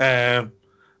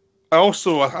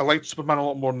liked Superman a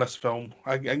lot more in this film.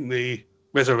 I think the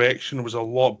resurrection was a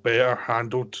lot better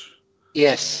handled.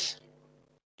 Yes.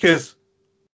 Because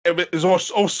it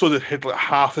was also that had like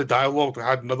half the dialogue. They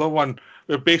had another one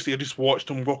where basically I just watched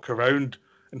him walk around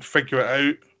and figure it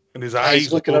out in his eyes.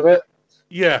 He's looking at it.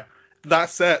 Yeah,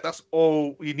 that's it. That's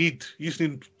all you need. You just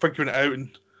need figuring it out,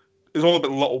 and it's all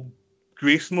about little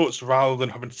grace notes rather than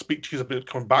having speeches about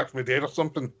coming back from the dead or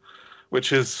something,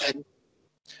 which is... And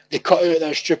they cut out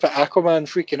that stupid Aquaman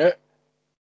freaking out.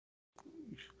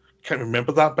 Can't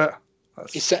remember that bit.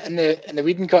 He's sitting in the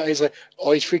Whedon cut. He's like,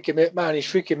 "Oh, he's freaking out, man. He's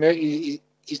freaking out.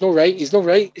 He's not right. He's not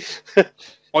right."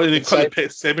 Oh, they cut the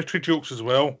Pet Cemetery jokes as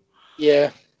well. Yeah.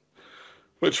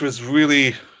 Which was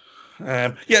really...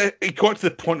 it got to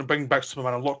the point of bringing back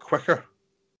Superman a lot quicker.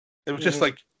 It was just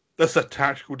like, this is a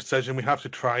tactical decision. We have to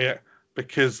try it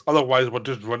because otherwise we're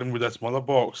just running with this mother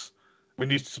box. We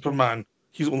need Superman.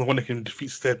 He's the only one that can defeat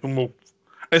Steppenwolf.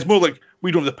 And it's more like,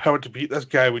 we don't have the power to beat this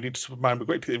guy. We need Superman. We've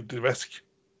got to take the risk.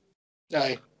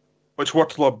 Aye. Which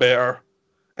worked a lot better.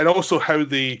 And also how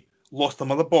they lost the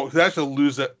mother box. They actually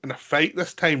lose it in a fight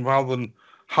this time rather than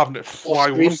having it fly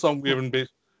over somewhere and they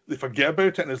forget about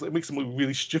it. And it makes them look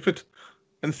really stupid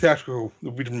in theatrical, the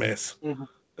weird mess.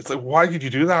 It's like, why did you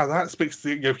do that? That makes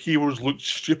your heroes look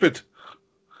stupid.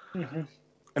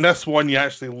 And this one,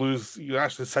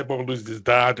 Cyborg loses his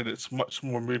dad, and it's much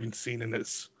more moving scene, and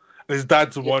his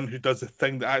dad's the one who does the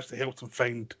thing that actually helps him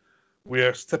find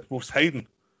where Steppenwolf's hiding.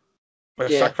 By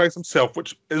sacrificing himself,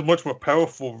 which is much more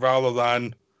powerful rather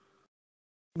than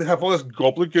they have all this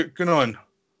gobbledygook going on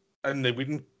and the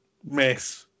Whedon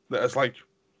mess that is like,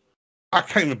 I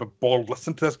can't even be bothered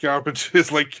listening to this garbage.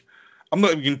 It's like, I'm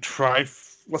not even going to try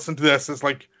listen to this. It's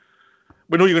like,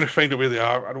 we know you're going to find out where they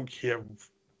are. I don't care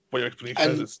what your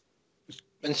explanation is.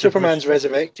 When Superman's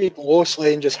resurrected, Lois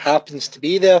Lane just happens to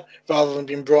be there rather than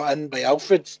being brought in by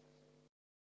Alfred.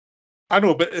 I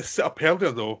know, but it's set up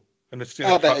earlier though. And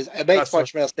it makes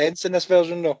much more sense in this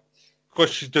version though. Because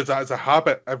she does that as a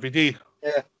habit every day.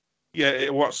 Yeah. Yeah,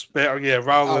 it works better,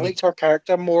 I liked her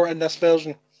character more in this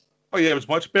version. Oh yeah, it was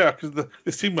much better because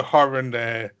the scene with her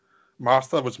and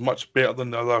Martha was much better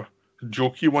than the other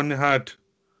jokey one they had.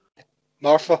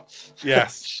 Martha.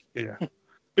 Yes, yeah. But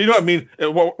you know what I mean?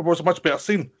 It was a much better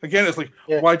scene. Again, it's like,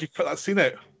 why'd you cut that scene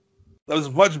out? That was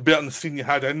much better than the scene you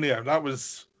had in there. That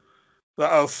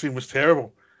other scene was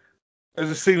terrible. It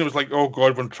was a scene that was like, oh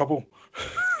God, we're in trouble.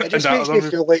 It just makes me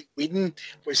feel like Whedon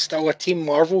was still a Team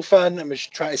Marvel fan and was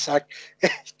trying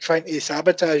to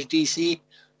sabotage DC.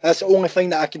 That's the only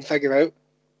thing that I can figure out.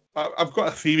 I've got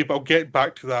a theory, but I'll get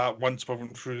back to that once we're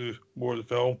going through more of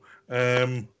the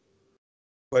film.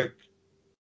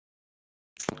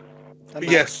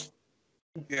 Yes,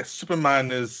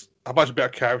 Superman is a much better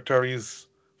character. He's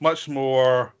much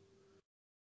more...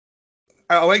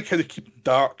 I like how they keep him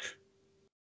dark.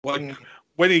 Like,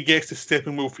 when he gets to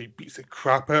Steppenwolf, he beats the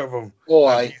crap out of him. Oh,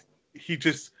 aye.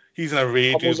 He's in a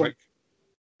rage. He's like,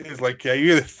 he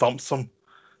really thumps him.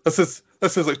 This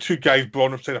is like two guys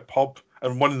born outside a pub,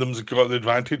 and one of them's got the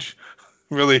advantage.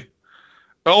 Really.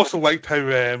 I also liked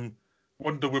how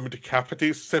Wonder Woman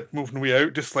decapitates Steppenwolf on the way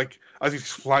out. Just like, as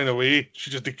he's flying away,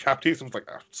 she just decapitates him. It's like,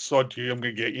 sod you, I'm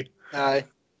going to get you. Aye.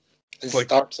 His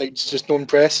Darkseid's just not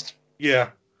impressed. Yeah.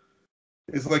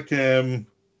 It's like,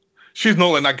 she's not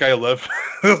letting that guy live.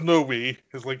 There's no way.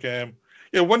 It's like,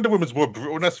 Wonder Woman's more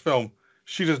brutal in this film.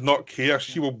 She does not care.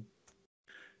 She will...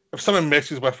 If someone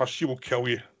messes with her, she will kill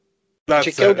you.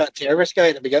 She killed that terrorist guy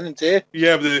at the beginning too.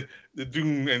 Yeah, the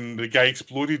Doom and the guy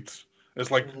exploded.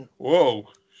 It's like, whoa.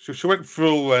 She went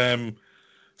full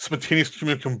spontaneous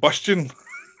human combustion.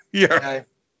 Yeah.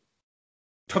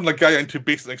 Turned the guy into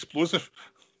basically explosive.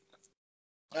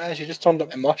 She just turned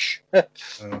up to mush.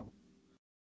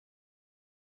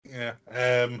 Yeah.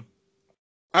 As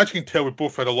you can tell, we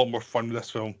both had a lot more fun with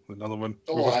this film than the other one.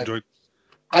 We both enjoyed.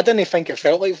 I didn't think it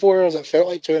felt like 4 hours. It felt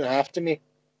like 2.5 to me.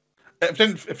 It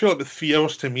felt like the 3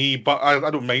 hours to me, but I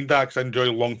don't mind that because I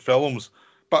enjoy long films.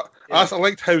 But I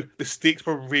liked how the stakes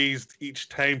were raised each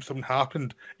time something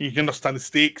happened, and you can understand the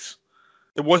stakes.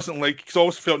 It wasn't like, because I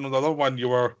always felt in the other one you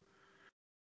were,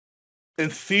 in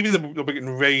theory they were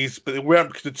getting raised, but they weren't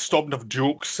because they'd stop enough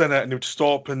jokes in it, and they would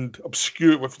stop and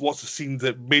obscure it with lots of scenes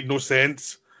that made no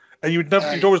sense, and you'd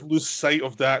always lose sight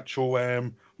of the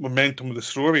actual momentum of the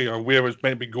story, or where it's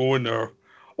meant to be going, or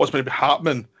what's meant to be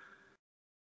happening.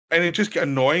 And it just get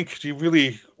annoying because you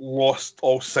really lost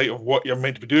all sight of what you're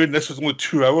meant to be doing. This was only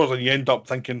 2 hours, and you end up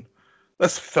thinking,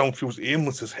 this film feels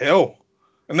aimless as hell.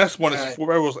 And this one is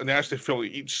 4 hours, and I actually feel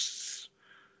like each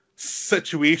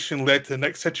situation led to the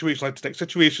next situation, led to the next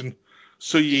situation.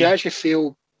 So you actually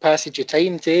feel passage of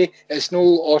time too. It's no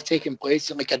all taking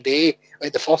place in like a day,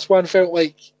 like the first one felt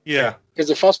like. Yeah. Because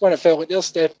the first one, it felt like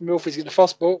there's Steppenwolf, he's got the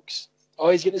first box. Oh,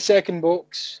 he's got the second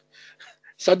box.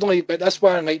 Suddenly, but this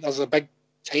one, like, there's a big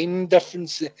time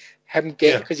difference. Him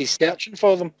getting because he's searching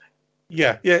for them.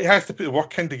 Yeah, he has to put the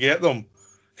work in to get them.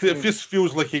 Because it just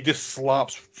feels like he just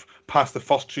slaps past the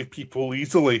first two people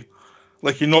easily.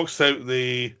 Like he knocks out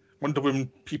the Wonder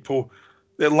Woman people.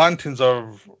 The Atlanteans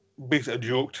are basically a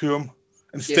joke to him.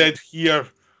 Instead, here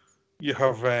you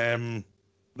have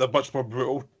they're much more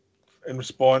brutal in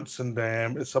response, and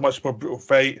it's a much more brutal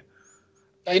fight.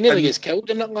 He nearly gets killed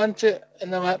in Atlanta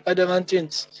by the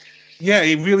Atlanteans. Yeah,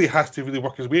 he really has to really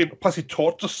work his way. Plus, he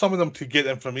tortures some of them to get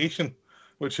information,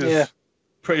 which is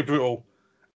pretty brutal.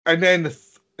 And then,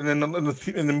 in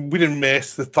the weird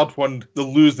mess, the third one, they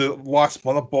lose the last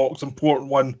mother box, important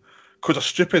one, because they're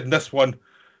stupid. And this one,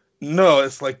 no,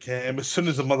 it's like as soon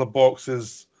as the mother box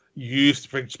is used to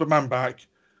bring Superman back,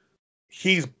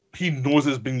 he knows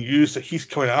it's being used, so he's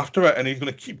coming after it, and he's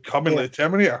going to keep coming like the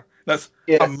Terminator. That's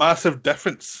a massive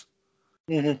difference.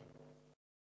 Mm-hmm.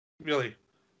 Really.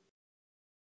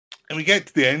 And we get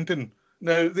to the ending.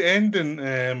 Now, the ending,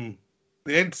 the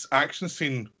end action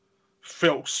scene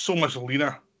felt so much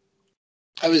leaner.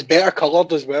 It was better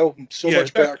coloured as well.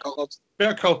 Much better coloured.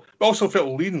 Better coloured, but also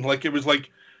felt lean. Like, it was like,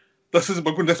 we're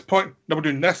going to this point, now we're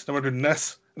doing this, now we're doing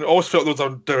this. And it always felt there was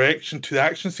a direction to the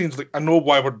action scenes. Like, I know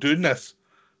why we're doing this.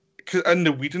 Because in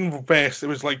the Whedon West, it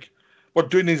was like, we're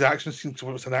doing these action scenes so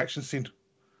it's an action scene.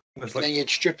 And it's like, then you'd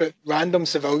strip out random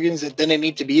civilians that didn't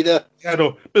need to be there. Yeah, I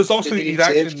know. But it's also these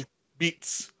action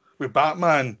beats with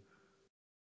Batman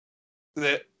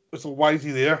that was like, why is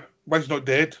he there? Why is he not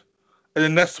dead? And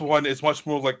then this one is much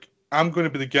more like, I'm going to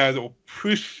be the guy that will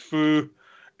push through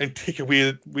and take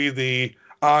away the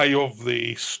eye of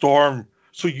the storm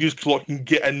so you can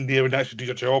get in there and actually do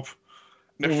your job.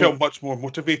 And it felt much more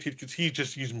motivated because he's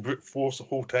just using brute force the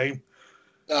whole time.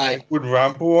 Aye. Would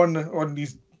ramble on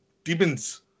these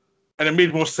demons. And it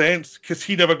made more sense because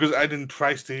he never goes in and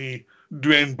tries to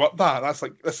do anything but that. That's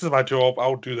like, this is my job,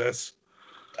 I'll do this.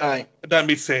 Aye. And that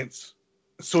made sense.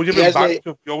 So you went back to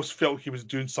him, he always felt he was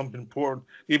doing something important.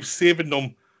 He was saving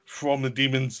them from the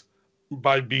demons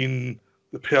by being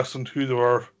the person who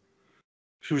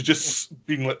was just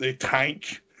being like the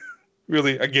tank,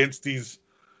 really, against these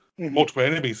multiple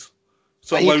enemies.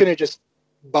 So he couldn't just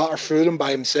batter through them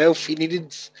by himself. He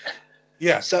needed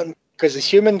something, because he's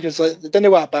human. Because like, they didn't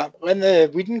know what when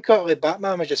the Whedon cut, like,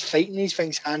 Batman was just fighting these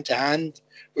things hand to hand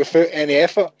without any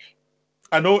effort.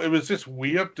 I know, it was just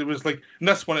weird. It was like, in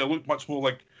this one, it looked much more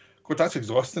like, God, that's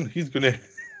exhausting. He's gonna.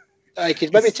 I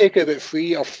could maybe take it about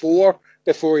 3 or 4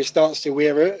 before he starts to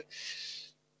wear out.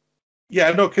 Yeah,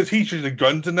 I know, because he's using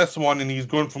guns in this one, and he's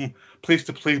going from place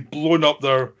to place, blowing up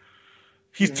their.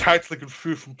 He's tactically going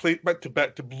through from bit to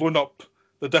bit to blowing up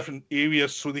the different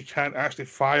areas so they can't actually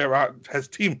fire at his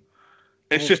team.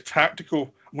 It's just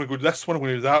tactical. I'm going to go to this one, I'm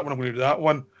going to do that one, I'm going to do that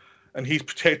one. And he's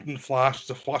protecting the Flash.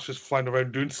 The Flash is flying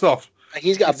around doing stuff.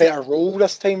 He's got a better role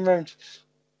this time round.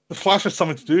 The Flash has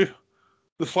something to do.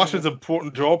 The Flash has an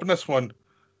important job in this one.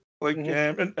 Like,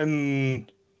 in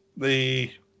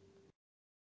the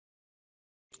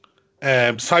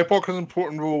Cyborg has an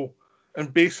important role.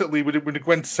 And basically, when they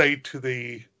go inside to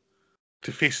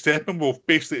face Steppenwolf,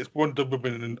 basically it's Wonder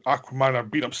Woman and Aquaman are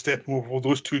beating up Steppenwolf while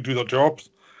those two do their jobs.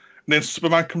 And then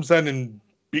Superman comes in and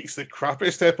beats the crap out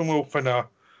of Steppenwolf in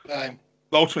the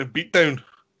ultimate beatdown.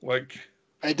 Like,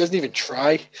 he doesn't even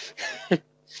try.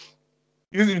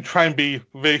 He doesn't even try and be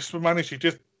very Supermanish. He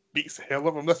just beats the hell out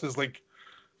of him. This is like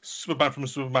Superman from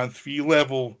Superman 3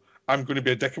 level. I'm going to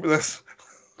be a dick with this.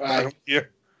 I don't care.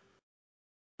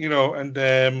 You know, and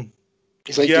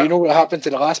he's like, do you know what happened to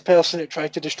the last person that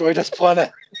tried to destroy this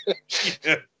planet?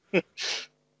 No,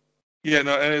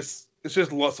 and it's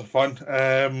just lots of fun.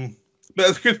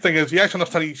 But the good thing is you actually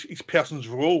understand each person's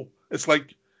role. It's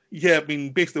like, I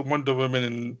mean, basically Wonder Woman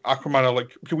and Aquaman are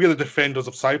like, okay, we're the defenders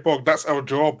of Cyborg. That's our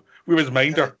job. We're his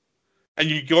minder. And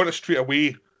you got it straight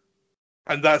away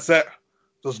and that's it.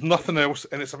 There's nothing else,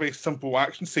 and it's a very simple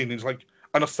action scene. It's like,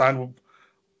 understand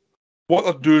what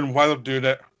they're doing, why they're doing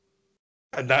it,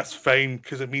 and that's fine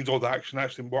because it means all the action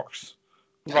actually works.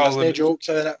 And there's no jokes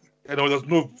in it. There's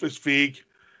no, it's vague.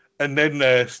 And then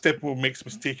Steppenwolf makes a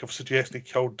mistake of suggesting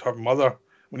he killed her mother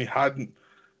when he hadn't,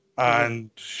 and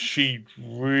she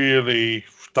really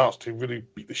starts to really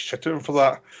beat the shit out of him for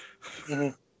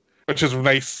that, which is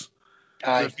nice.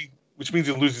 Which means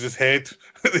he loses his head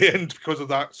at the end because of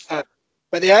that.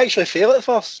 But they actually fail at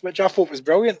first, which I thought was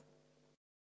brilliant.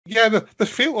 Yeah, they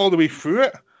fail all the way through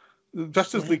it. The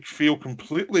Justice League fail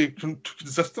completely,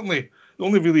 consistently. They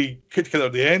only really kick together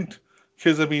at the end.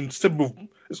 Because, I mean, Steppenwolf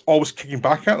is always kicking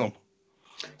back at them.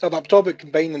 So I'm talking about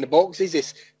combining the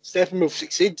boxes. Steppenwolf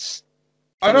succeeds.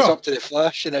 I know. It's up to the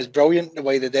Flash, and it's brilliant the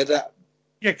way they did it.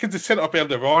 Yeah, because they set it up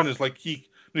earlier on. It's like when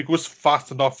he goes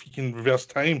fast enough, he can reverse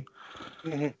time.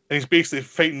 And he's basically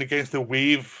fighting against the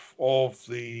wave of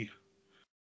the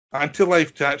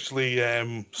anti-life to actually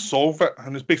solve it.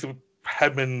 And it's basically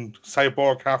him and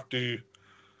Cyborg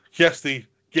he has to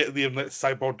get there and let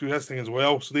Cyborg do his thing as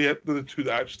well. So they're the two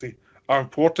that actually are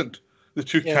important. The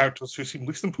two characters who seem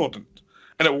least important.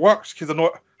 And it works because they're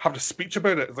not having a speech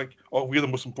about it. It's like, oh, we're the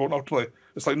most important ultimately.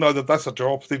 It's like, no, that's a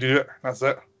job. They do it. That's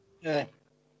it. Yeah.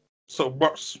 So it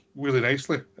works really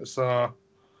nicely. It's a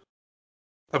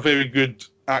very good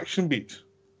action beat.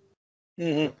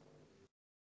 But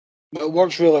it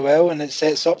works really well, and it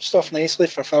sets up stuff nicely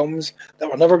for films that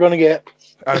we're never going to get.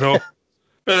 I know.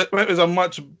 But it was a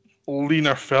much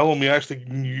leaner film. You actually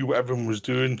knew what everyone was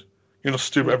doing. You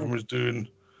understood what everyone was doing.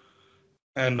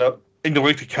 And you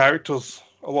liked the characters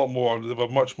a lot more. They were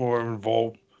much more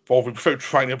involved without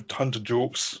trying to have tons of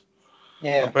jokes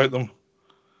about them.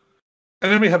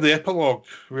 And then we have the epilogue,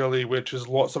 really, which is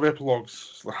lots of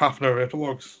epilogues. It's like half-an-hour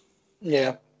epilogues.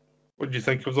 Yeah. What did you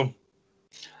think of them?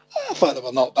 I thought they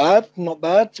were not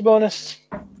bad, to be honest.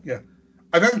 Yeah.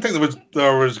 I didn't think they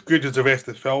were as good as the rest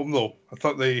of the film, though. I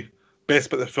thought the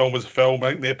best bit of the film was the film.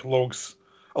 I think the epilogues...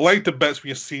 I liked the bits where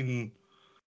you're seeing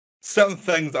certain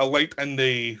things that I liked in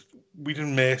the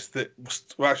Whedon mess that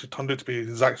were actually turned out to be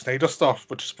the Zack Snyder stuff,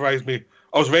 which surprised me.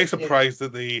 I was very surprised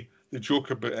that the joke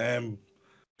about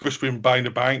Bruce Wayne buying the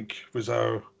bank was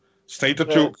a Snyder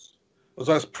joke. I was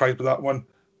very surprised with that one.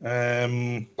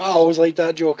 I always liked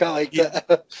that joke. I liked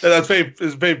it.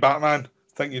 It's very Batman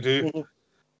thing you do.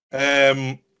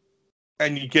 And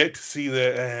you get to see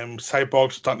the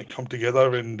Cyborg starting to come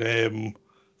together, and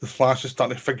the Flash is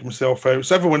starting to figure himself out.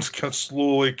 So everyone's kind of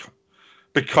slowly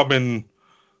becoming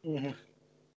who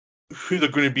they're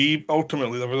going to be.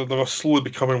 Ultimately, they're slowly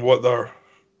becoming what their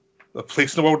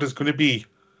place in the world is going to be,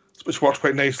 which works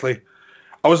quite nicely.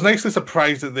 I was nicely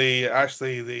surprised that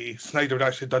the Snyder had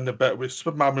actually done the bit with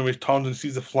Superman when he turns and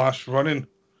sees the Flash running.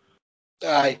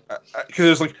 Aye. Because it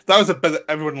was like, that was a bit that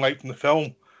everyone liked in the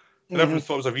film. And everyone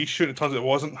thought it was a reshoot, and it turns out it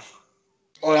wasn't.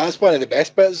 Oh, that's one of the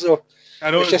best bits, though. I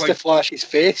know, it's just like, the Flash's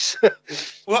face.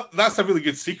 Well, that's a really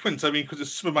good sequence. I mean, because it's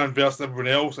Superman versus everyone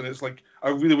else, and it's like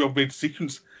a really well-made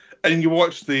sequence. And you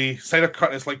watch the Snyder Cut,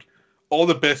 and it's like all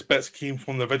the best bits came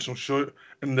from the original show,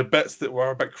 and the bits that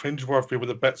were a bit cringeworthy were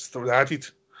the bits that were added.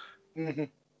 You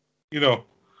know.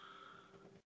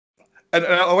 And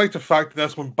I like the fact that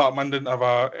this one, Batman didn't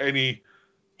have any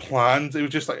plans. It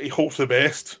was just like he hoped for the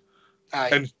best. Aye.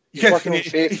 And yes,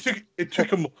 it took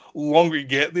him longer to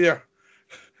get there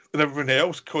than everyone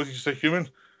else because he's just a human,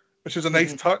 which is a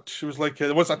nice touch. It was like,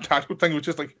 it wasn't a tactical thing. It was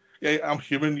just like, yeah, I'm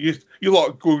human. You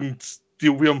lot go and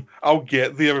deal with him. I'll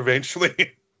get there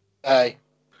eventually. Aye.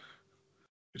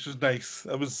 Which was nice.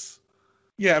 It was,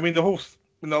 yeah, I mean, a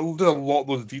lot of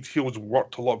those details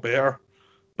worked a lot better.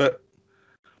 But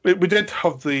we did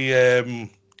have the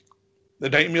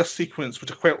nightmare sequence,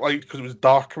 which I quite liked because it was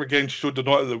darker again, showed they're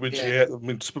not at the woods yet. I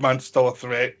mean, Superman's still a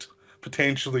threat,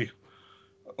 potentially,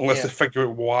 unless they figure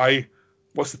out why.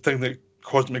 What's the thing that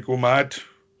caused him to go mad?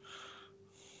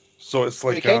 So it's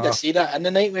like... You kind of see that in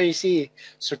the nightmare. You see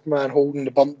Superman holding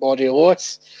the burnt body of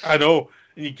Lois. I know,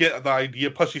 and you get the idea.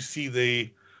 Plus you see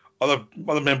the other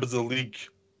members of the League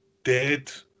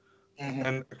dead,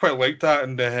 and I quite like that,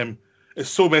 and it's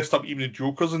so messed up even the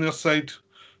Joker's on their side.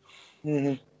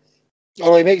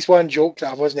 Oh, he makes one joke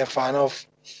that I wasn't a fan of.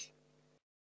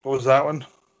 What was that one?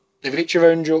 The reach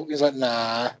around joke. He's like,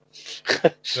 nah.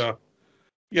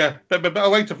 Yeah, but I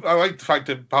like the fact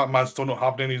that Batman's still not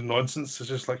having any nonsense. It's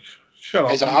just like, shut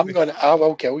up. He's like, I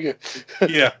will kill you.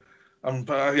 Yeah,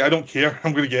 I don't care.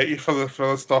 I'm going to get you for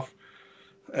this stuff.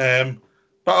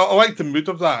 But I liked the mood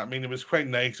of that. I mean, it was quite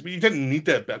nice. But you didn't need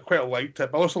it, but I quite liked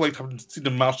it. But I also liked having seen the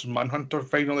Martian Manhunter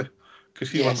finally, because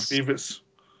he's one of my favourites.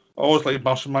 I always liked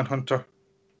Martian Manhunter.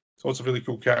 So it's a really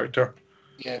cool character.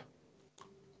 Yeah.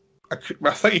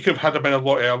 I think you could have had him in a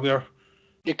lot earlier.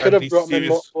 You could have brought him in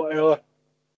more series. earlier.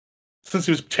 Since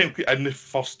he was technically in the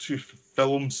first two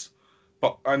films,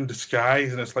 but in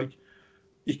disguise, and it's like,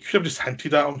 you could have just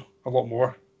hinted at him a lot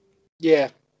more. Yeah.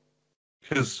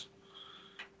 Because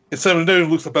it now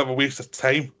looks a bit of a waste of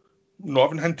time not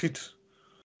having hinted.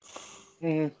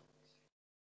 Mm-hmm.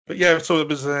 But yeah, so it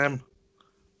was. I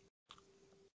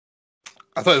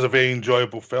thought it was a very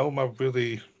enjoyable film. I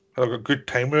really had a good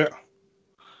time with it.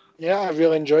 Yeah, I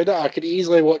really enjoyed it. I could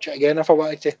easily watch it again if I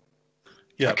wanted to.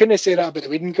 Yeah. I couldn't say that about the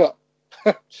Whedon Cut.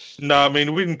 No, I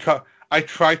mean, Whedon Cut. I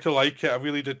tried to like it. I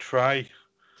really did try.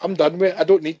 I'm done with it. I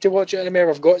don't need to watch it anymore.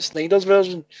 I've got Snyder's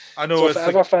version. I know. So if I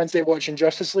ever fancy watching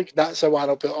Justice League, that's the one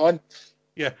I'll put on.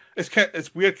 Yeah, it's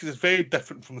weird because it's very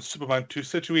different from the Superman 2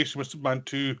 situation. With Superman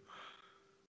 2,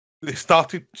 they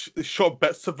shot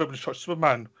bits of it when they shot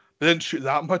Superman, they didn't shoot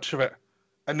that much of it.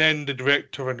 And then the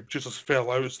director and the producers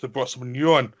fell out, so they brought someone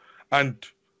new on. And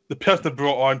the person they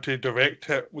brought on to direct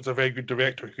it was a very good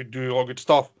director who could do all good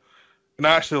stuff. And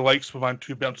I actually liked Superman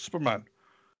 2 better than Superman.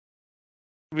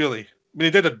 Really. I mean,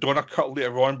 they did a Donner cut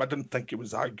later on, but I didn't think it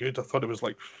was that good. I thought it was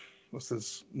like, this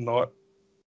is not...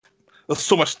 There's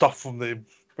so much stuff from the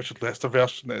Richard Lester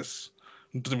version that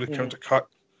doesn't really count a cut.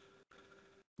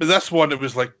 But this one, it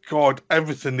was like, God,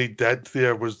 everything they did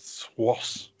there was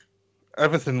worse.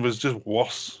 Everything was just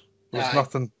worse. There was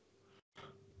nothing.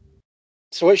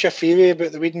 So what's your theory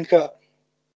about the Whedon Cut?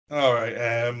 All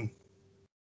right.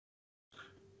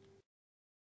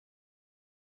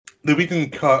 The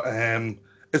Whedon Cut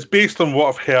is based on what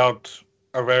I've heard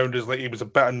around. Is like he was a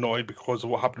bit annoyed because of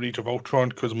what happened in Age of Ultron,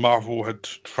 because Marvel had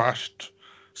trashed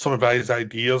some of his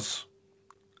ideas.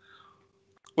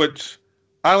 Which,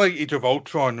 I like Age of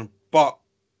Ultron, but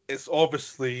it's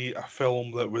obviously a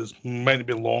film that was meant to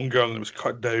be longer and it was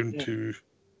cut down to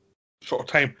shorter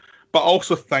time. But I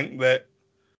also think that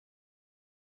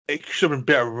it should have been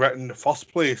better written in the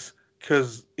first place,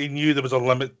 because he knew there was a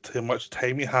limit to how much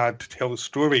time he had to tell the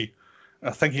story. And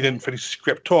I think he didn't finish the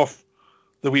script off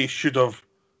the way he should have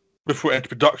before into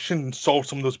production and solve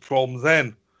some of those problems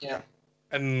then. Yeah.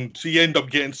 And so you end up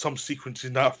getting some sequences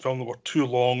in that film that were too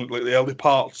long, like the early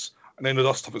parts, and then the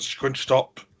other stuff that's scrunched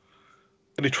up.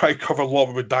 And he tried to cover a lot of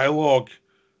it with dialogue,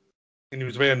 and he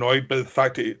was very annoyed by the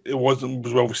fact that it was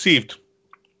well received.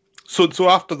 So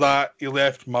after that, he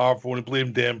left Marvel and he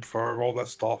blamed them for all that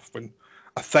stuff. And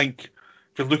I think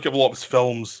if you look at a lot of his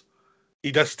films,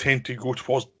 he does tend to go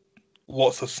towards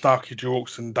lots of snarky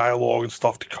jokes and dialogue and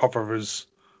stuff to cover his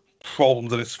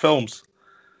problems in his films.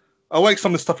 I like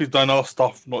some of the stuff he's done, other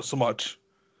stuff not so much.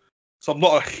 So I'm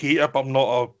not a hater, but I'm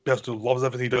not a person who loves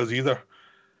everything he does either.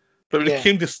 But when it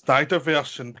came to Snyder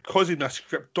version, because he'd been a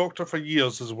script doctor for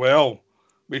years as well,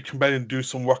 we'd come in and do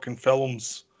some work in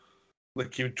films.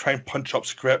 Like he would try and punch up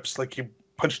scripts, like he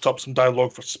punched up some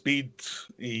dialogue for Speed.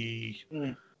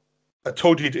 I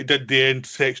told you he did the end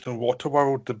section on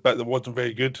Waterworld, the bit that wasn't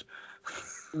very good.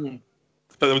 But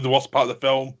that was the worst part of the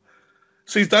film.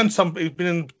 So he's been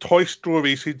in Toy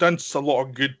Story, so he's done a lot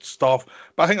of good stuff.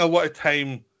 But I think a lot of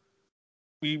time,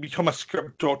 we become a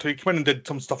script doctor. He came in and did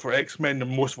some stuff for X-Men,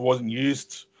 and most of it wasn't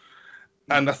used.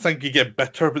 And I think you get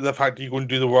bitter about the fact that you go and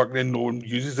do the work, and then no one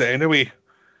uses it anyway.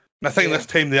 And I think this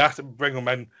time they asked to bring him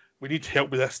in. We need help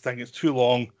with this thing. It's too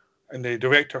long, and the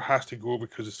director has to go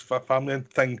because it's a family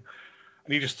thing.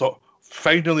 And he just thought,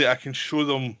 finally, I can show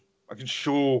that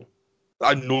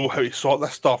I know how to sort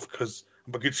this stuff because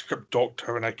I'm a good script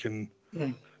doctor, and I can.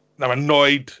 And I'm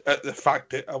annoyed at the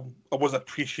fact that I wasn't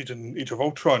appreciated in Age of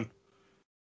Ultron,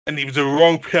 and he was the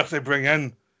wrong person to bring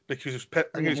in because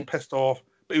he was pissed off.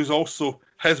 But he was also,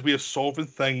 his way of solving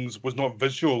things was not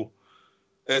visual.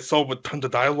 It's all with tons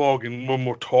of dialogue and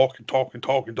more talk.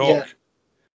 Yeah.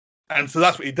 And so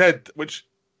that's what he did, which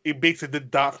he basically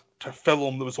did that to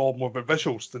film that was all more about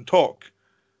visuals than talk.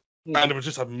 And it was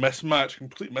just a mismatch,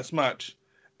 complete mismatch.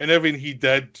 And everything he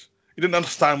did, he didn't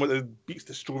understand what the beats of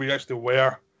the story actually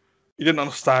were. He didn't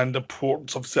understand the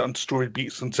importance of certain story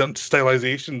beats and certain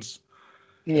stylizations.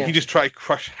 Yeah. He just tried to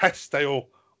crush his style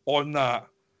on that.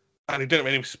 And he didn't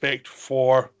have any respect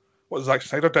for what Zack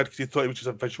Snyder did because he thought he was just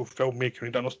a visual filmmaker and he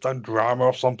didn't understand drama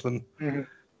or something.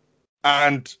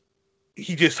 And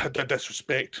he just had a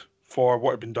disrespect for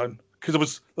what had been done.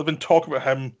 Because there'd been talk about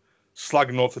him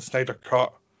slagging off the Snyder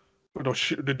Cut, the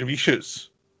reshoots,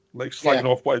 like slagging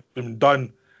off what had been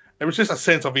done. It was just a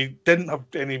sense of he didn't have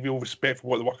any real respect for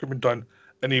what the work had been done,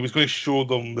 and he was going to show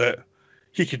them that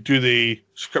he could do the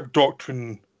script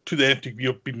doctrine to the nth degree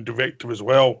of being a director as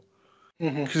well.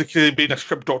 Because he had been a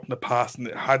script doctor in the past, and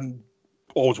it hadn't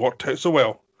always worked out so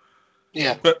well.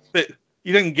 Yeah. But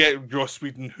You didn't get Joss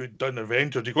Whedon who'd done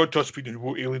Avengers. You got Joss Whedon who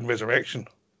wrote Alien Resurrection.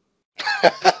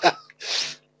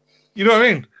 You know what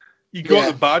I mean? You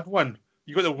got the bad one.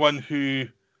 You got the one who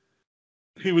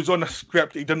was on a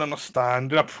script he didn't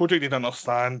understand, in a project he didn't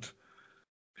understand,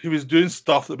 who was doing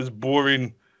stuff that was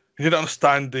boring, he didn't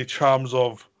understand the charms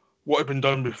of what had been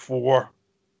done before,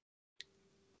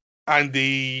 and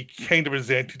they kind of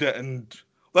resented it, and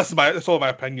that's all my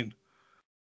opinion.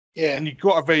 Yeah. And you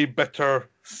got a very bitter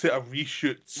set of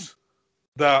reshoots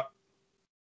that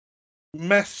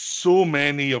miss so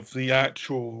many of the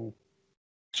actual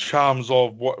charms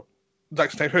of what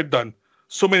Zack Snyder had done.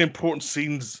 So many important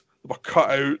scenes that were cut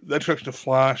out, the introduction of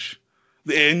Flash,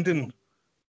 the ending,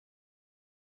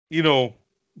 you know,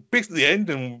 basically the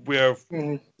ending where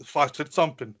the Flash did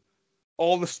something.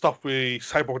 All the stuff with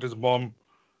Cyborg and his mom,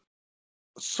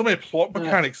 so many plot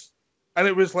mechanics. And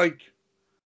it was like,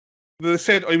 they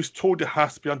said, I was told it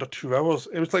has to be under 2 hours.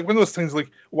 It was like one of those things like,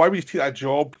 why would you take that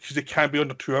job? Because it can't be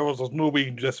under 2 hours. There's no way you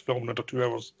can do this film in under 2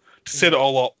 hours. To set it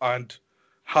all up and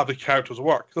have the characters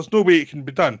work. There's no way it can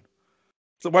be done.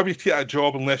 So why would you take that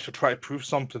job unless you're trying to prove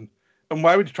something? And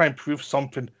why would you try and prove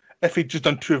something if he'd just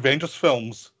done 2 Avengers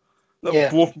films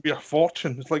that both would be a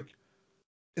fortune? It's like,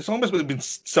 it's almost been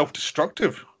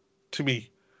self-destructive to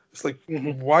me. It's like,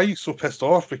 why are you so pissed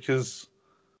off? Because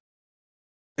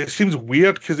it seems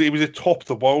weird because he was at the top of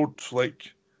the world,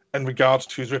 like, in regards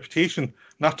to his reputation.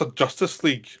 And after Justice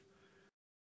League,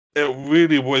 it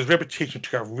really was, his reputation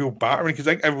took a real battering because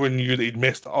I think everyone knew that he'd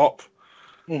messed it up.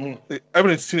 Like,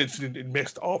 everyone had seen it, he'd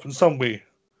messed it up in some way.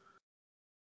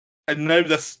 And now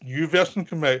this new version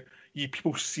came out,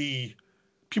 people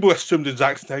assumed that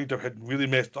Zack Snyder had really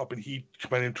messed up and he'd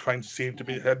come in and try and save to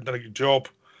be had done a good job.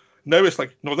 Now it's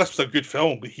like, no, this was a good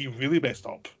film, but he really messed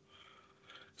up.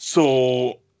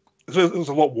 So it was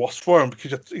a lot worse for him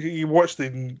because you watch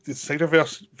the Snyder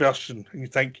version and you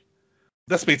think,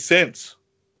 this made sense.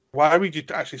 Why would you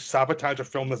actually sabotage a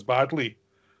film this badly?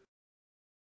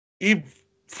 Even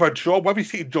for a job, why would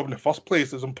you take a job in the first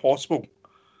place? It's impossible.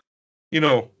 You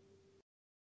know.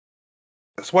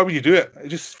 That's why would you do it? It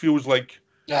just feels like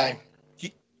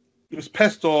he was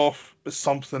pissed off with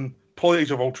something, probably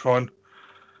Age of Ultron,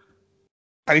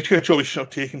 and he took a job he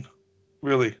shouldn't have taken,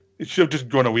 really. He should have just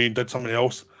gone away and did something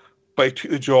else. But he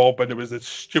took the job, and it was the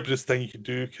stupidest thing he could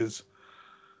do, because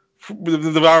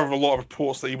there are a lot of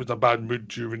reports that he was in a bad mood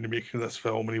during the making of this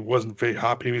film, and he wasn't very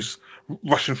happy. He was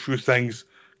rushing through things.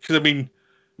 Because, I mean,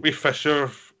 Ray Fisher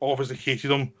obviously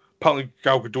hated him. Apparently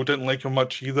Gal Gadot didn't like him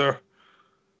much either.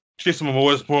 Jason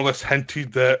Momoa has more or less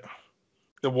hinted that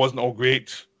it wasn't all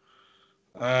great.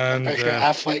 And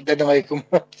Affleck didn't like him.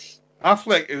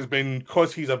 Affleck has been,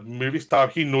 because he's a movie star,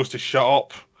 he knows to shut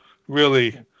up,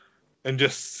 really, and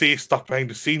just say stuff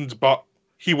behind the scenes, but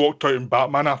he walked out in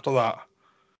Batman after that.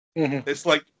 It's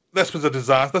like, this was a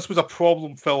disaster. This was a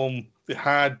problem film they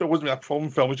had, but it wasn't really a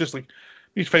problem film. It was just like,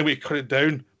 we need to find a way to cut it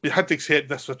down. But you had to accept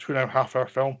this was a 2.5 hour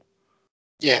film.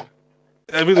 Yeah.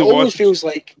 It really almost feels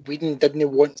like Whedon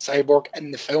didn't want Cyborg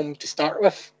in the film to start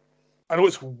with. I know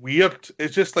it's weird.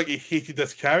 It's just like he hated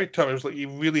this character. It was like he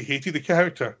really hated the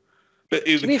character. But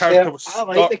the character was stuck.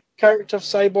 I like the character of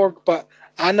Cyborg, but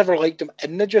I never liked him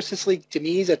in the Justice League. To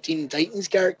me, he's a Teen Titans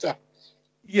character.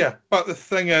 Yeah, but the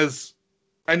thing is,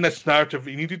 in this narrative,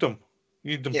 you needed him.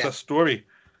 You needed him for this story.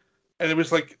 And it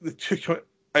was like, they took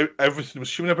out everything that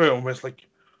was human about him. It's like,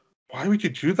 why would you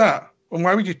do that? And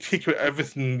why would you take out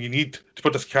everything you need to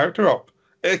put this character up?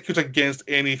 It goes against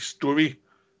any story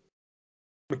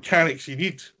mechanics you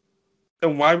need.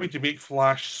 And why would you make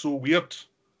Flash so weird?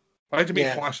 Why did you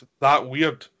make Flash that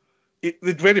weird?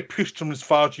 They'd already pushed him as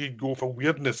far as you'd go for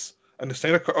weirdness. And the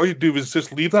Snyder Cut, all you do is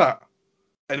just leave that.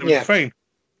 And it would be fine.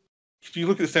 If you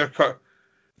look at the Snyder Cut,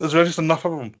 there's just enough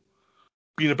of him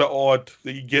being a bit odd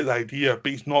that you get the idea,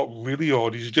 but he's not really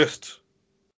odd. He's just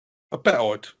a bit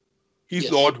odd. He's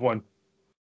the odd one.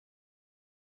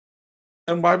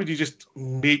 And why would you just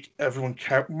make everyone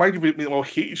care? Why do you make them all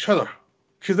hate each other?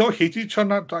 Because they all hated each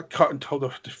other in that cut until they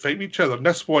fight with each other. And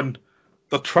this one,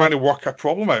 they're trying to work a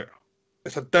problem out.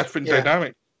 It's a different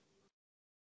dynamic.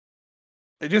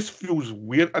 It just feels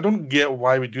weird. I don't get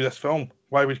why we do this film.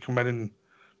 Why would come in and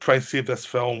try and save this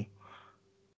film?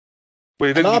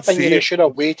 But in my opinion, they should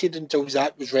have waited until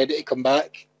Zack was ready to come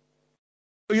back.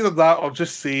 Either that or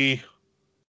just say,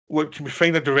 look, can we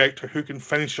find a director who can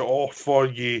finish it off for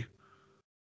you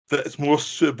that is more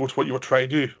suitable to what you were trying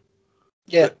to do?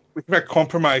 Yeah. We can get a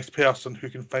compromised person who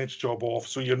can finish the job off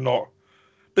so you're not.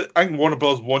 But I think Warner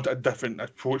Bros. Wanted a different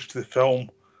approach to the film.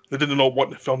 They didn't know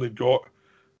what the film they'd got.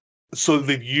 So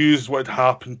they'd used what had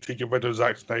happened to get rid of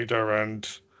Zack Snyder and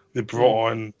they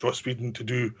brought on Joss Whedon to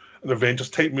do an Avengers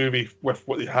type movie with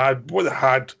what they had. What they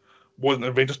had wasn't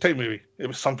an Avengers type movie; it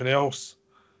was something else.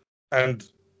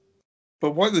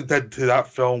 But what they did to that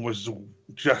film was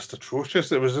just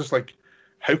atrocious. It was just like,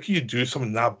 how can you do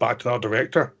something that bad to another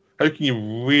director? How can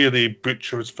you really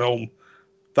butcher his film?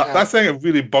 That's the thing that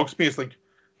really bugs me. It's like,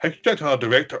 how can you judge another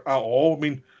director at all? I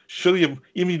mean, surely, even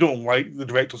if you don't like the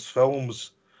director's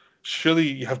films, surely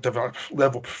you have to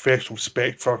level of professional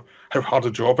respect for how hard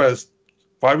the job is.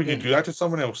 Why would you do that to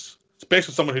someone else?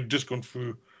 Especially someone who'd just gone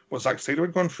through what Zack Snyder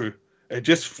had gone through. It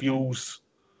just feels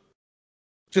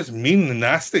just mean and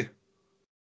nasty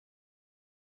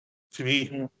to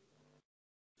me.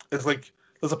 It's like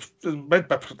there's meant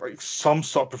to be like some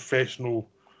sort of professional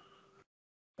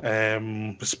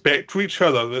respect for each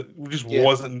other that just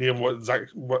wasn't near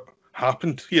what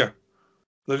happened here.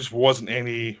 There just wasn't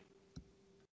any.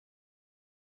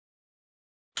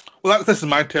 Well, this is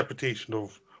my interpretation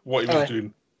of what he was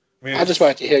doing. I mean, I just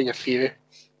wanted to hear your theory.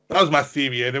 That was my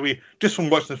theory anyway. Just from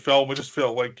watching the film, I just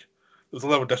felt like there was a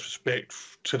level of disrespect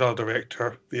to another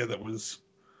director there that was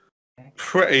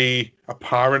pretty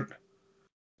apparent.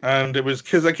 And it was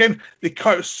because, again, they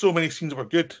cut out so many scenes that were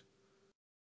good.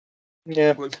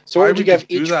 Yeah. Like, so what would you give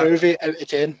each movie out of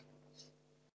 10?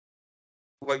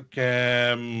 Like,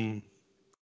 the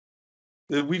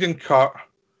Whedon cut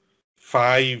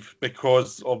 5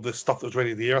 because of the stuff that was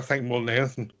already there, I think, more than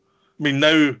anything. I mean,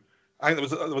 now, I think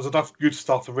there was enough good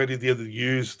stuff already there that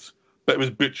used, but it was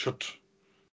butchered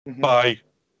by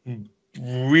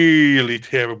really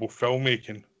terrible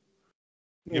filmmaking.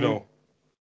 You know,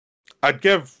 I'd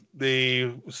give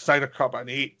the Snyder Cut about an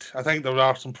 8. I think there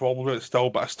are some problems with it still,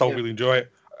 but I still really enjoy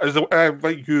it.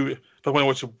 Like you, if I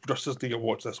want to watch Justice League, I'll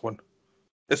watch this one.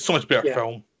 It's so much better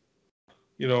film.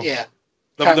 You know. Yeah.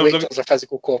 Can't wait till there's a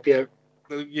physical copy out.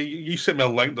 You sent me a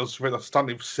link. They're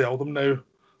starting to sell them now.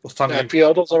 They're starting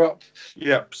pre-orders are up.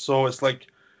 Yep. So it's like,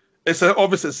 it's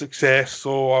obviously a success.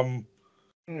 So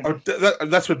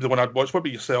that's would be the one I'd watch. What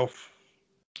about yourself?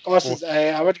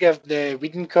 I would give the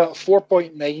Whedon cut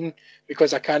 4.9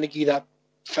 because I can't give that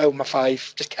film a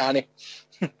 5. Just can't.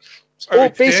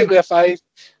 Basically a 5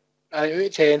 out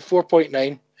of 10, 4.9,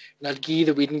 and I'd give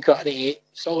the Whedon cut an 8,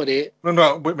 solid 8.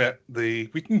 No, wait a minute. The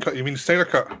Whedon cut? You mean the Snyder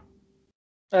cut?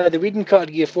 The Whedon cut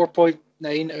I'd give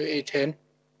 4.9 out of 10.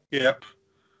 Yep.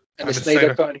 And the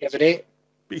Snyder cut I'd give an 8.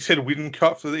 But you said Whedon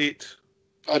cut for the 8.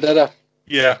 Oh, did I?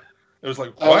 Yeah. It was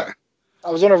like, what? I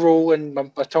was on a roll and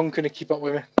my tongue couldn't keep up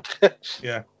with me.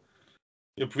 Yeah.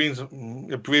 Your brain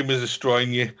was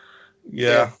destroying you.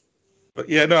 Yeah. But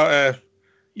yeah, no, I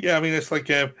mean, it's like,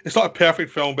 it's not a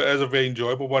perfect film, but it is a very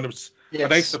enjoyable one. It was a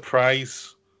nice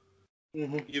surprise,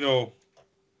 you know,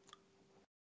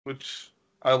 which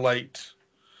I liked,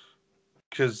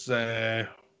 because I'd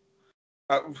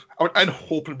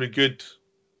hope it'd be good,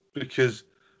 because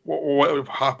what would have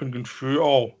happened going through it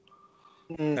all.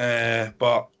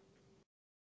 But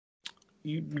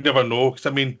you never know, because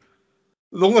I mean,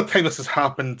 the only time this has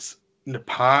happened in the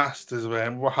past is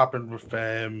what happened with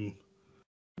the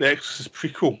Exorcist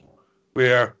prequel,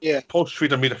 where Paul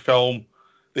Schrader made a film,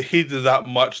 they hated it that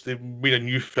much, they made a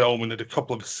new film and did a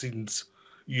couple of scenes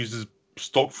uses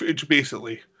stock footage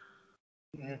basically,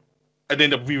 and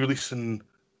ended up releasing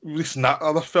that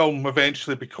other film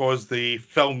eventually because the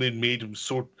film they made was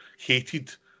so hated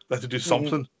they had to do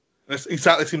something. And it's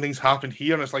exactly the same things happened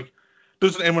here, and it's like,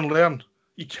 doesn't anyone learn?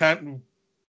 You can't.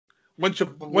 Once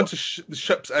the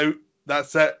ship's out,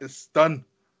 that's it. It's done.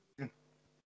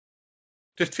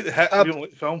 Just take the hit. You don't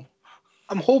like the film.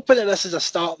 I'm hoping that this is a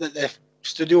start that the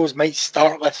studios might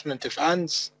start listening to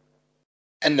fans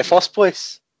in the first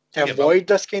place to avoid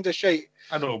this kind of shit.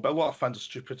 I know, but a lot of fans are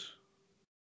stupid.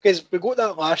 Because we got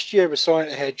that last year with Sonic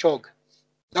the Hedgehog.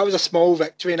 That was a small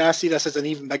victory, and I see this as an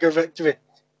even bigger victory.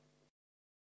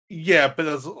 Yeah, but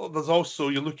there's also,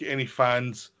 you look at any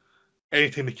fans,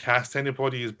 anytime they cast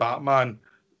anybody as Batman,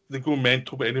 they go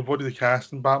mental with anybody they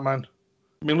cast in Batman.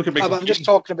 I mean, look at I'm just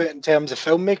talking about in terms of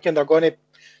filmmaking. They're going to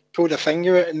pull the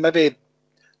finger out and maybe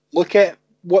look at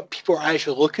what people are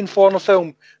actually looking for in a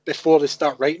film before they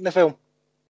start writing the film.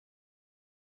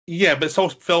 Yeah, but it's all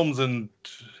films and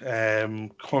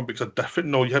comic books are different.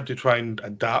 No, you have to try and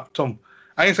adapt them.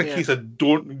 I think it's a case of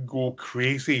don't go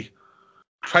crazy.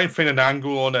 Try and find an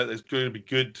angle on it that's going to be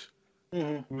good,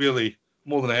 really,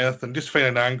 more than anything. Just find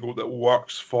an angle that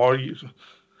works for you.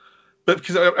 But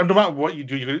because no matter what you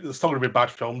do, there's still going to be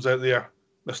bad films out there.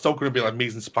 There's still going to be like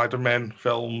Amazing Spider-Man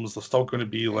films. There's still going to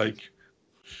be like...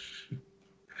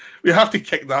 We have to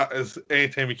kick that as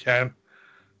anytime we can.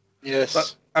 Yes.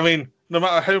 But, I mean, no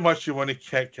matter how much you want to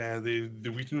kick the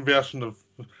Whedon version of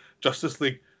Justice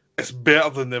League, it's better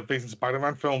than the Amazing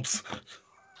Spider-Man films.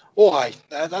 Oh, aye,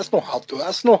 that's not hard though.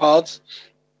 That's not hard.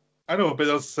 I know, but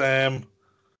there's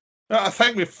I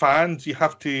think with fans, you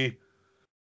have to.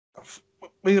 I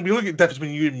mean, if you look at the difference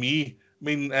between you and me, I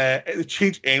mean, it would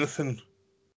change anything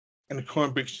in the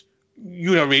comic books.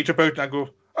 You and I rage about it, and I go,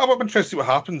 oh, I'm interested to see what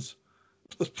happens.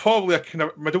 But there's probably a kind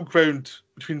of middle ground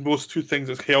between those two things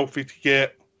that's healthy to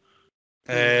get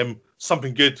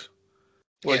something good.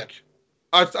 Like,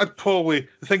 I'd probably,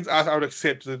 the things I would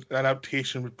accept as an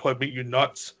adaptation would probably make you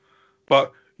nuts,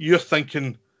 but you're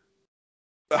thinking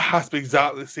it has to be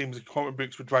exactly the same as the comic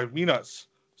books would drive me nuts.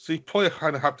 So you probably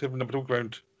kind of have to have a middle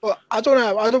ground. Well, I don't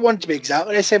know. I don't want it to be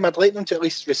exactly the same. I'd like them to at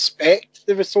least respect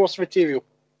the source material.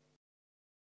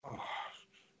 Oh,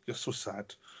 you're so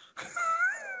sad.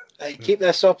 Keep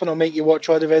this up and I'll make you watch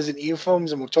all the Resident Evil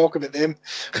films and we'll talk about them.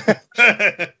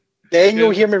 Then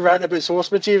you'll hear me rant about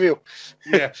source material.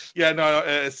 No,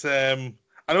 it's I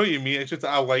know what you mean. It's just that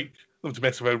I like them to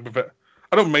mess around with it.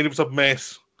 I don't mind if it's a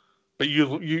mess, but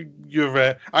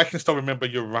you're I can still remember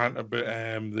your rant about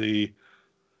the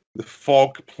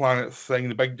fog planet thing,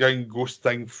 the big giant ghost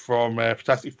thing from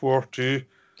Fantastic Four to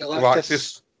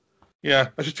Galactus. Yeah,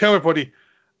 I should tell everybody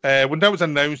when that was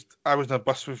announced, I was in a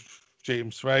bus with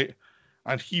James, right,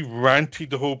 and he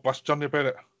ranted the whole bus journey about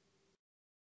it.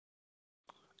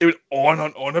 It went on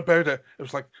and on about it. It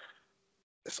was like,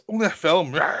 it's only a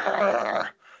film. I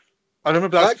remember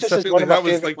that specifically. Is one of my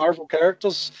favorite Marvel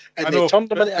characters, and they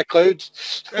turned him into a cloud.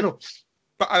 I know,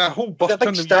 but a whole bus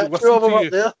journey.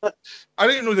 I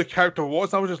didn't know who the character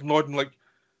was. I was just nodding like,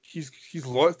 he's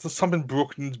lost. There's something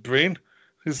broken in his brain.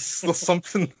 There's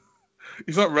something.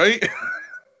 He's not right.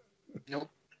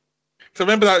 Nope. So I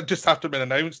remember that just after it been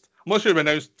announced. I'm not sure it been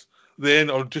announced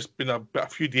then or just been a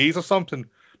few days or something. It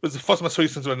was the first time I saw you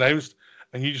since it was announced,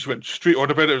 and you just went straight on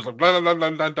about it. It was like blah blah blah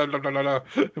blah blah blah blah blah.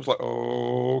 It was like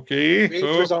okay. It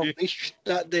was unleashed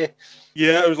that day.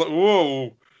 Yeah, it was like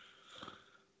whoa.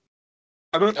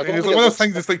 It's like one of those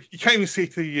things. It's like you can't even say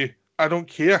to you, "I don't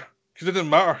care," because it doesn't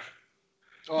matter.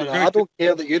 Oh, no, I don't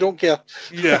care that you don't care.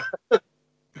 Yeah.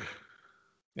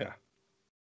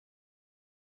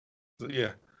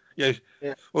 Yeah.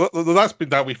 Yeah. Well, that's been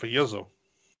that way for years, though.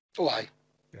 Oh, aye.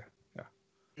 Yeah.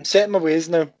 I'm setting my ways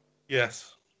now.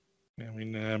 Yes. Yeah, I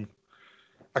mean,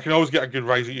 I can always get a good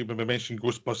rise at you when we mention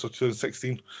Ghostbusters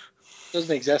 2016.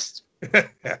 Doesn't exist.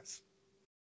 Yes.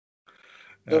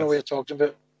 Don't know what you're talking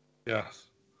about. Yes.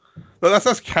 But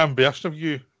that's Cam Burst of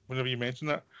you whenever you mention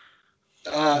that.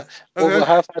 Well, we'll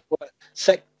have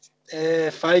had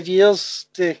 5 years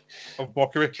to of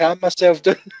mockery. Calm myself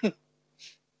down.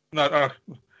 No.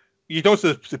 You did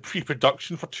the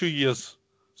pre-production for 2 years,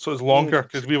 so it's longer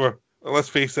because we were. Let's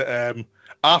face it.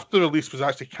 After release was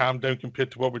actually calmed down compared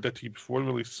to what we did to you before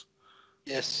release.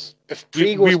 Yes,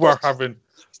 we were having.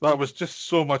 That was just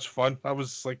so much fun. I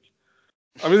was like,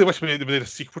 I really wish we made a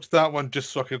sequel to that one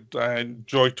just so I could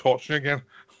enjoy torturing again.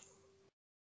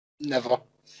 Never.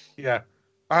 Yeah.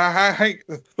 I think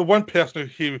the one person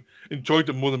who enjoyed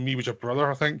it more than me was your brother,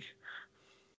 I think.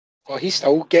 Well, he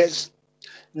still gets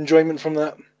enjoyment from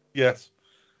that. Yes.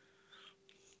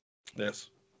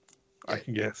 I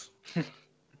can guess.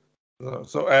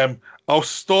 So I'll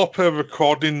stop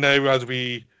recording now as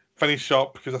we finish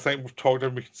up because I think we've talked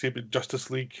and we can say about Justice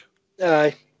League.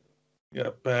 Aye.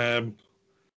 Yep.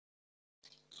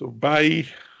 So bye.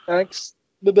 Thanks.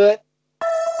 Bye-bye.